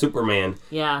bringing Superman.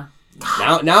 Yeah.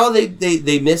 Now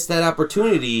they missed that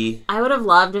opportunity. I would have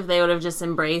loved if they would have just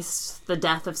embraced the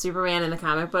death of Superman in the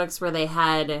comic books, where they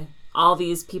had all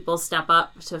these people step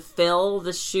up to fill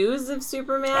the shoes of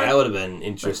Superman. That would have been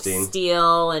interesting. Like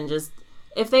Steel and just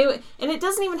and it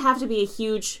doesn't even have to be a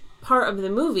huge part of the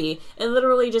movie. It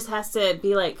literally just has to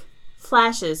be like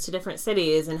flashes to different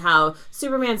cities and how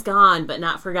Superman's gone but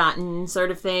not forgotten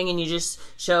sort of thing, and you just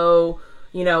show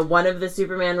one of the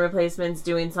Superman replacements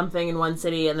doing something in one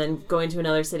city and then going to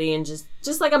another city, and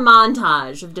just like a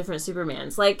montage of different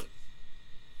Supermans, like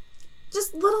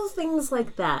just little things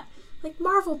like that. Like,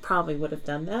 Marvel probably would have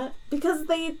done that because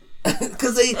they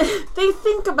they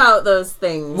think about those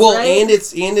things. Well, right?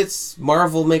 and it's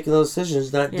Marvel making those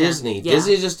decisions, not Disney. Yeah.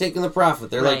 Disney's just taking the profit.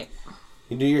 They're like,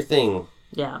 you do your thing.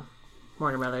 Yeah.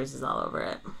 Warner Brothers is all over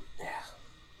it. Yeah.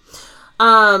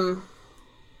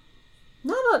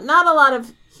 Not a lot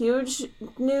of huge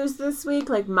news this week,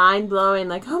 like mind-blowing,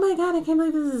 like, oh my god, I can't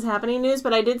believe this is happening news,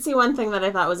 but I did see one thing that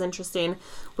I thought was interesting,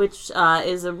 which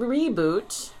is a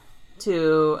reboot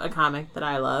to a comic that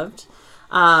I loved.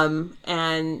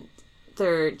 And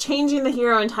they're changing the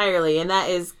hero entirely, and that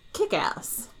is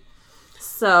Kick-Ass.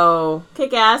 So,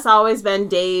 Kick-Ass always been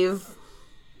Dave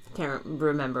can't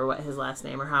remember what his last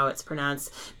name or how it's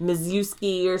pronounced,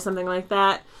 Mizuski or something like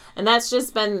that. And that's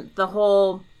just been the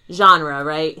whole genre,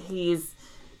 right? He's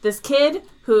this kid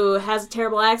who has a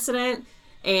terrible accident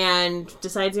and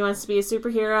decides he wants to be a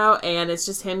superhero, and it's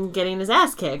just him getting his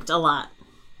ass kicked a lot,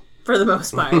 for the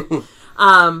most part.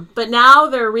 But now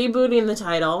they're rebooting the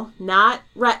title, not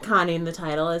retconning the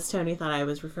title, as Tony thought I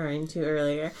was referring to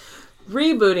earlier.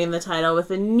 Rebooting the title with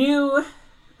a new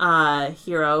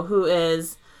hero who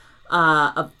is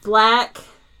a black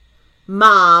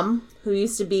mom who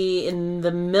used to be in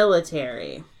the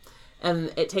military.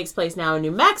 And it takes place now in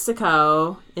New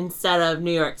Mexico instead of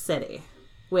New York City,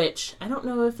 which I don't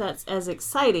know if that's as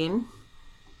exciting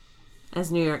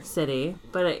as New York City,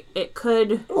 but it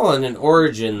could. Well, in an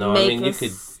origin, though, make I mean, you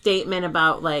could statement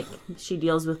about like she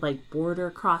deals with like border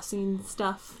crossing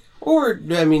stuff. Or,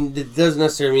 I mean, it doesn't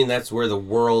necessarily mean that's where the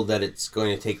world that it's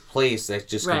going to take place. That's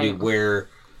just going to be where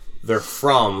they're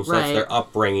from. So that's their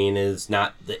upbringing is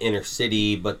not the inner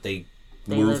city, but they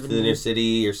moved to the inner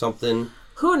city or something.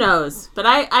 Who knows? But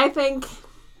I think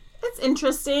it's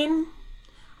interesting.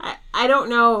 I don't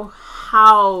know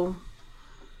how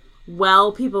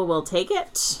well people will take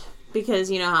it, because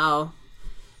you know how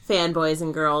fanboys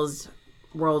and girls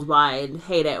worldwide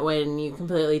hate it when you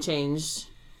completely change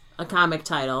a comic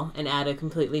title and add a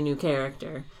completely new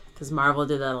character, because Marvel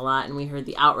did that a lot, and we heard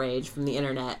the outrage from the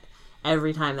internet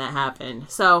every time that happened.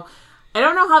 So I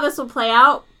don't know how this will play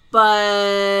out,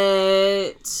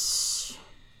 but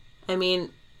I mean,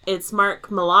 it's Mark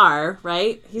Millar,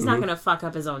 right? He's not going to fuck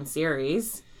up his own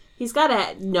series. He's got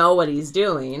to know what he's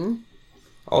doing.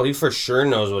 Oh, he for sure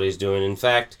knows what he's doing. In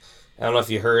fact, I don't know if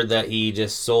you heard that he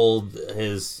just sold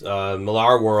his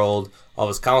Millar World, all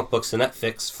his comic books to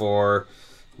Netflix for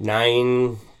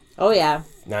nine-figure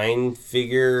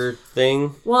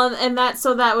thing. Well, and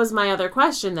that was my other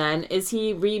question then. Is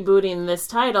he rebooting this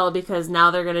title because now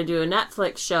they're going to do a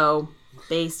Netflix show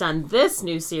based on this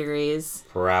new series?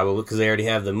 Probably, because they already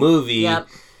have the movie. Yep.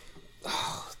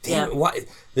 Oh, damn it. Why?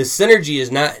 The synergy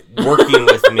is not working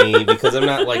with me because I'm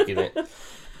not liking it.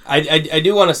 I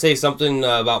do want to say something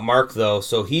about Mark, though.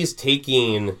 So he's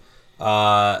taking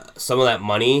some of that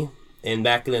money and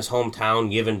back in his hometown,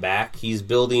 giving back. He's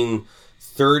building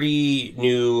 30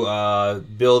 new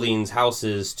buildings,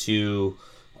 houses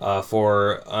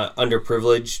for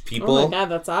underprivileged people. Oh my God,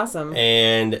 that's awesome.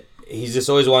 And he's just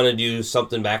always wanted to do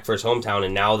something back for his hometown,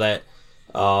 and now that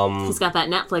he's got that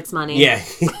Netflix money. Yeah.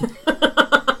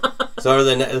 So over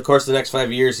the course of the next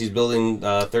 5 years, he's building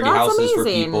 30 houses for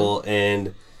people,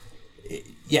 and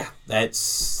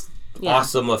that's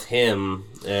awesome of him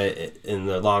in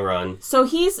the long run. So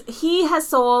he has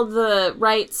sold the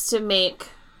rights to make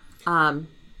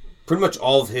pretty much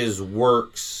all of his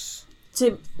works.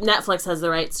 To Netflix has the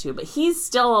rights to, but he's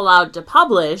still allowed to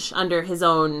publish under his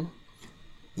own.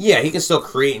 Yeah, he can still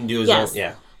create and do his own.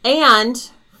 Yeah, and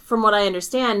from what I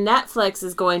understand, Netflix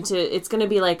is going to. It's going to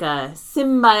be like a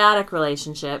symbiotic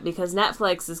relationship, because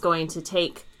Netflix is going to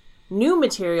take new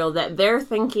material that they're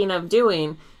thinking of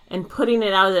doing and putting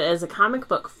it out as a comic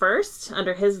book first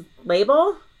under his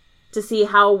label to see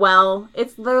how well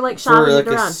they're like shopping it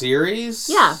around. A series?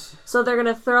 Yeah. So they're going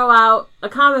to throw out a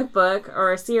comic book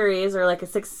or a series or like a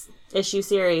 6-issue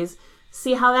series,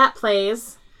 see how that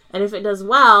plays, and if it does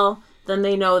well, then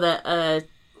they know that a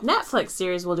Netflix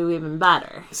series will do even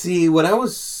better. See,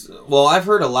 I've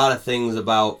heard a lot of things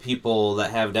about people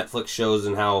that have Netflix shows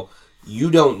and how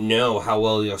you don't know how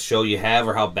well a show you have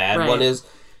or how bad one is.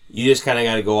 You just kind of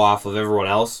got to go off of everyone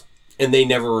else, and they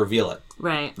never reveal it.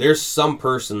 Right. There's some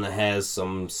person that has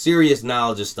some serious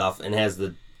knowledge of stuff and has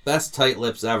the best tight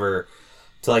lips ever.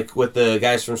 To like with the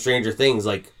guys from Stranger Things,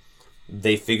 like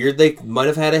they figured they might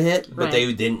have had a hit, but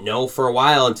they didn't know for a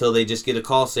while until they just get a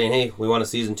call saying, "Hey, we want a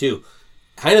season 2."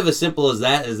 Kind of as simple as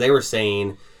that, as they were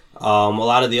saying. A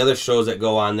lot of the other shows that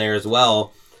go on there as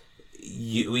well,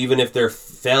 even if they're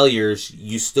failures,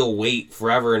 you still wait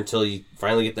forever until you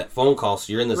finally get that phone call.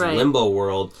 So you're in this limbo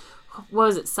world. What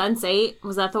was it, Sense8?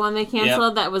 Was that the one they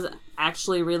canceled? Yep. That was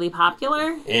actually really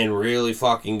popular? And really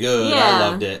fucking good. Yeah. I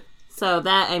loved it. So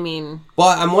that, I mean... Well,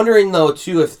 I'm wondering, though,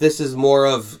 too, if this is more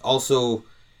of also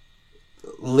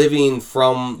living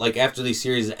from, like, after these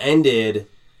series ended,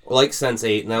 like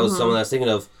Sense8, and that was someone I was thinking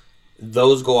of,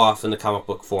 those go off in the comic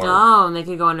book form. Oh, and they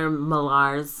could go under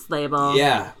Millar's label.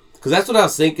 Yeah. Because that's what I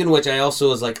was thinking, which I also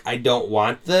was like, I don't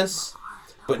want this.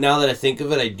 But now that I think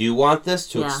of it, I do want this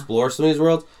to explore some of these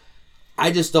worlds.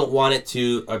 I just don't want it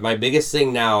to... my biggest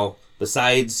thing now,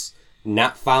 besides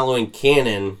not following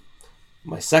canon,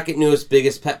 my second newest,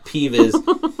 biggest pet peeve is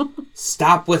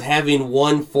stop with having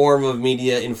one form of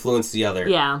media influence the other.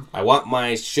 Yeah. I want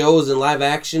my shows and live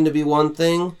action to be one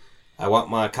thing, I want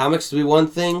my comics to be one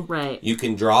thing. Right. You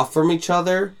can draw from each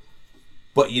other,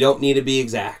 but you don't need to be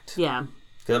exact. Yeah.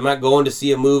 Because I'm not going to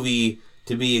see a movie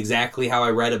to be exactly how I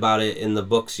read about it in the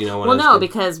books, you know. Well, no,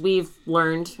 because we've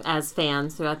learned as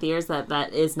fans throughout the years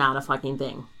that is not a fucking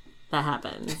thing that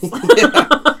happens.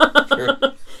 Sure.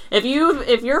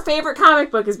 If your favorite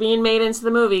comic book is being made into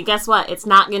the movie, guess what? It's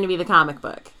not going to be the comic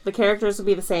book. The characters will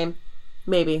be the same.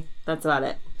 Maybe. That's about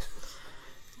it.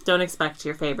 Don't expect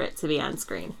your favorite to be on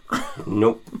screen.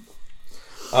 Nope.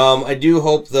 I do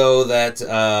hope, though, that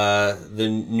the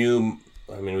new...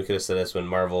 I mean, we could have said this when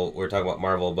we're talking about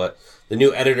Marvel, but the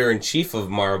new editor-in-chief of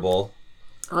Marvel...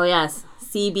 Oh, yes.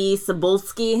 C.B.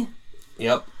 Cebulski.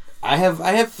 Yep. I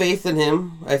have faith in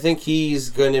him. I think he's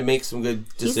going to make some good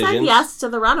decisions. He said yes to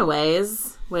The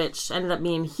Runaways, which ended up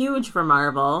being huge for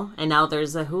Marvel, and now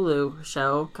there's a Hulu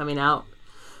show coming out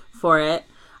for it.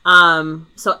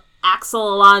 So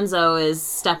Axel Alonso is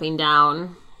stepping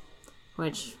down,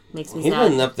 which makes me sad. He's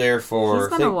been up there for...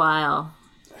 He's been a while.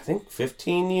 I think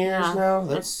 15 years now.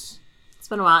 It's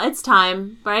been a while. It's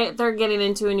time, right? They're getting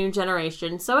into a new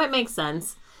generation, so it makes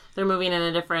sense. They're moving in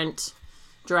a different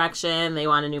direction. They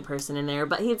want a new person in there,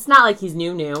 but it's not like he's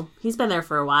new. He's been there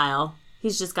for a while.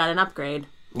 He's just got an upgrade.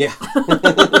 Yeah.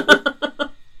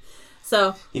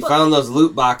 So he found those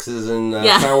loot boxes in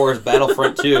Star Wars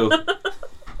Battlefront 2.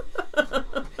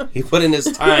 He put in his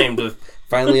time to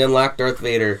finally unlock Darth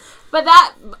Vader. But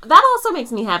that also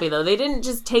makes me happy, though. They didn't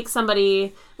just take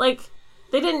somebody,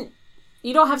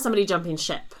 you don't have somebody jumping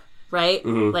ship, right?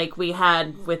 Mm-hmm. Like we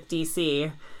had with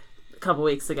DC a couple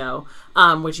weeks ago,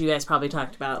 which you guys probably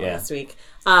talked about last week.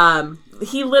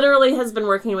 He literally has been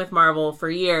working with Marvel for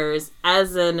years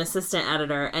as an assistant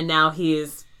editor, and now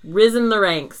he's risen the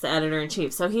ranks to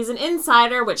editor-in-chief. So he's an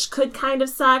insider, which could kind of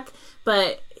suck,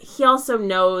 but he also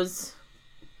knows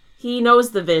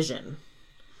the vision.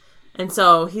 And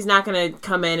so he's not going to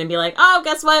come in and be like, oh,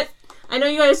 guess what? I know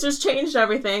you guys just changed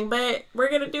everything, but we're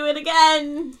going to do it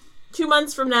again 2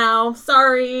 months from now.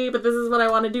 Sorry, but this is what I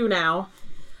want to do now.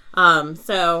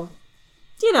 So,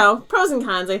 pros and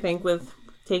cons, I think, with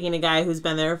taking a guy who's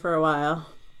been there for a while.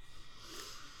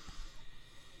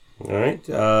 All right.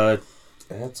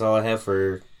 That's all I have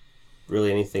for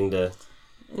really anything to...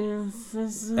 I mean,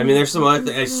 there's some other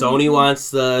things. Sony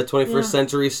wants the 21st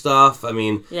century stuff. I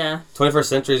mean, 21st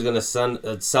century is going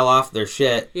to sell off their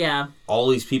shit. Yeah. All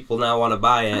these people now want to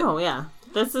buy it. Oh, yeah.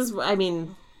 This is,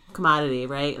 commodity,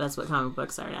 right? That's what comic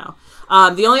books are now.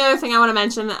 The only other thing I want to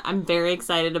mention that I'm very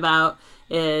excited about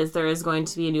is there is going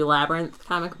to be a new Labyrinth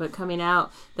comic book coming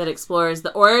out that explores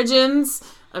the origins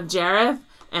of Jareth.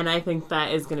 And I think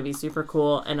that is going to be super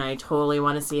cool. And I totally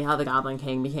want to see how the Goblin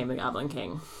King became the Goblin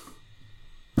King.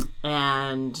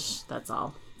 And that's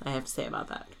all I have to say about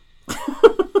that.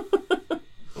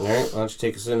 All right, why don't you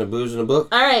take us into Booze in a Book?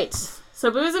 All right,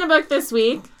 so Booze in a Book this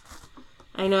week.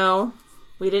 I know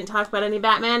we didn't talk about any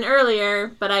Batman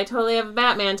earlier, but I totally have a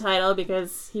Batman title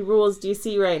because he rules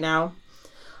DC right now.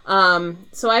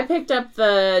 So I picked up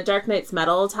the Dark Knight's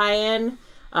Metal tie-in,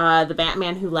 The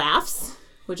Batman Who Laughs,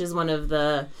 which is one of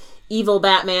the evil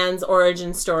Batman's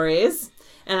origin stories.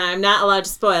 And I'm not allowed to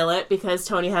spoil it because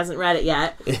Tony hasn't read it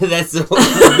yet. That's the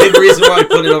big reason why I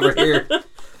put it over here.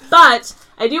 But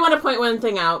I do want to point one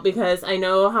thing out because I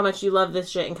know how much you love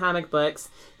this shit in comic books.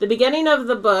 The beginning of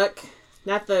the book,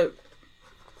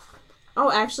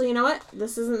 Oh, actually, you know what?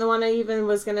 This isn't the one I even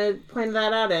was going to point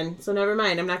that out in. So never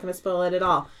mind. I'm not going to spoil it at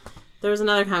all. There was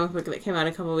another comic book that came out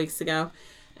a couple weeks ago.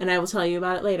 And I will tell you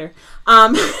about it later.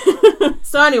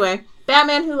 So anyway,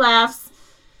 Batman Who Laughs.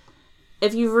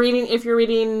 If you're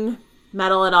reading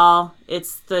Metal at all,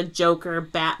 it's the Joker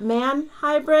Batman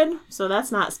hybrid, so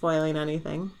that's not spoiling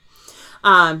anything.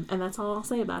 And that's all I'll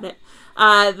say about it.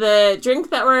 The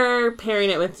drink that we're pairing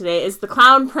it with today is the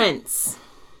Clown Prince,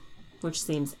 which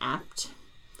seems apt.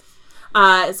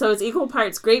 So it's equal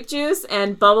parts grape juice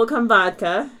and bubblegum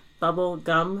vodka.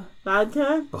 Bubblegum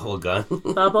vodka?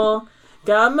 Bubblegum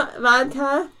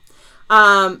vodka.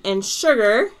 And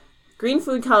sugar, green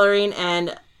food coloring,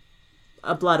 and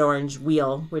a blood orange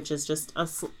wheel, which is just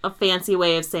a fancy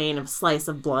way of saying a slice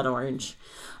of blood orange.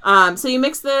 So you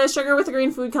mix the sugar with the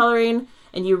green food coloring,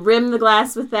 and you rim the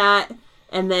glass with that,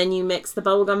 and then you mix the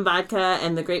bubblegum vodka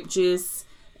and the grape juice,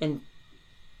 and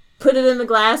put it in the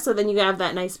glass, so then you have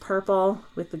that nice purple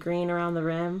with the green around the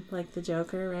rim, like the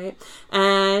Joker, right?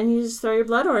 And you just throw your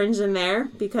blood orange in there,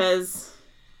 because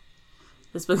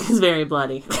this book is very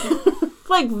bloody.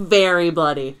 Very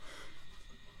bloody.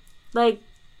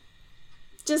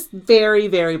 Just very,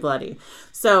 very bloody.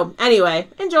 So, anyway,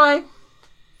 enjoy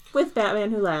with Batman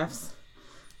Who Laughs.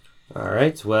 All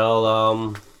right. Well,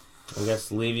 I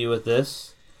guess leave you with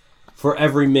this. For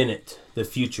every minute, the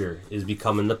future is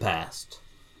becoming the past.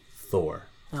 Thor.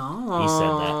 Oh. He said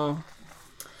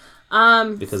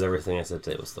that. Because everything I said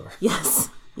today was Thor. Yes,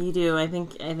 you do. I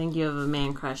think you have a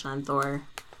man crush on Thor.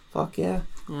 Fuck yeah.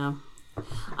 Yeah.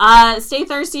 Stay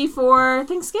thirsty for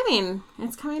Thanksgiving.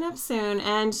 It's coming up soon.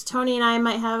 And Tony and I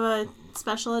might have a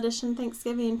special edition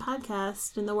Thanksgiving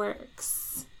podcast in the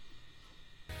works.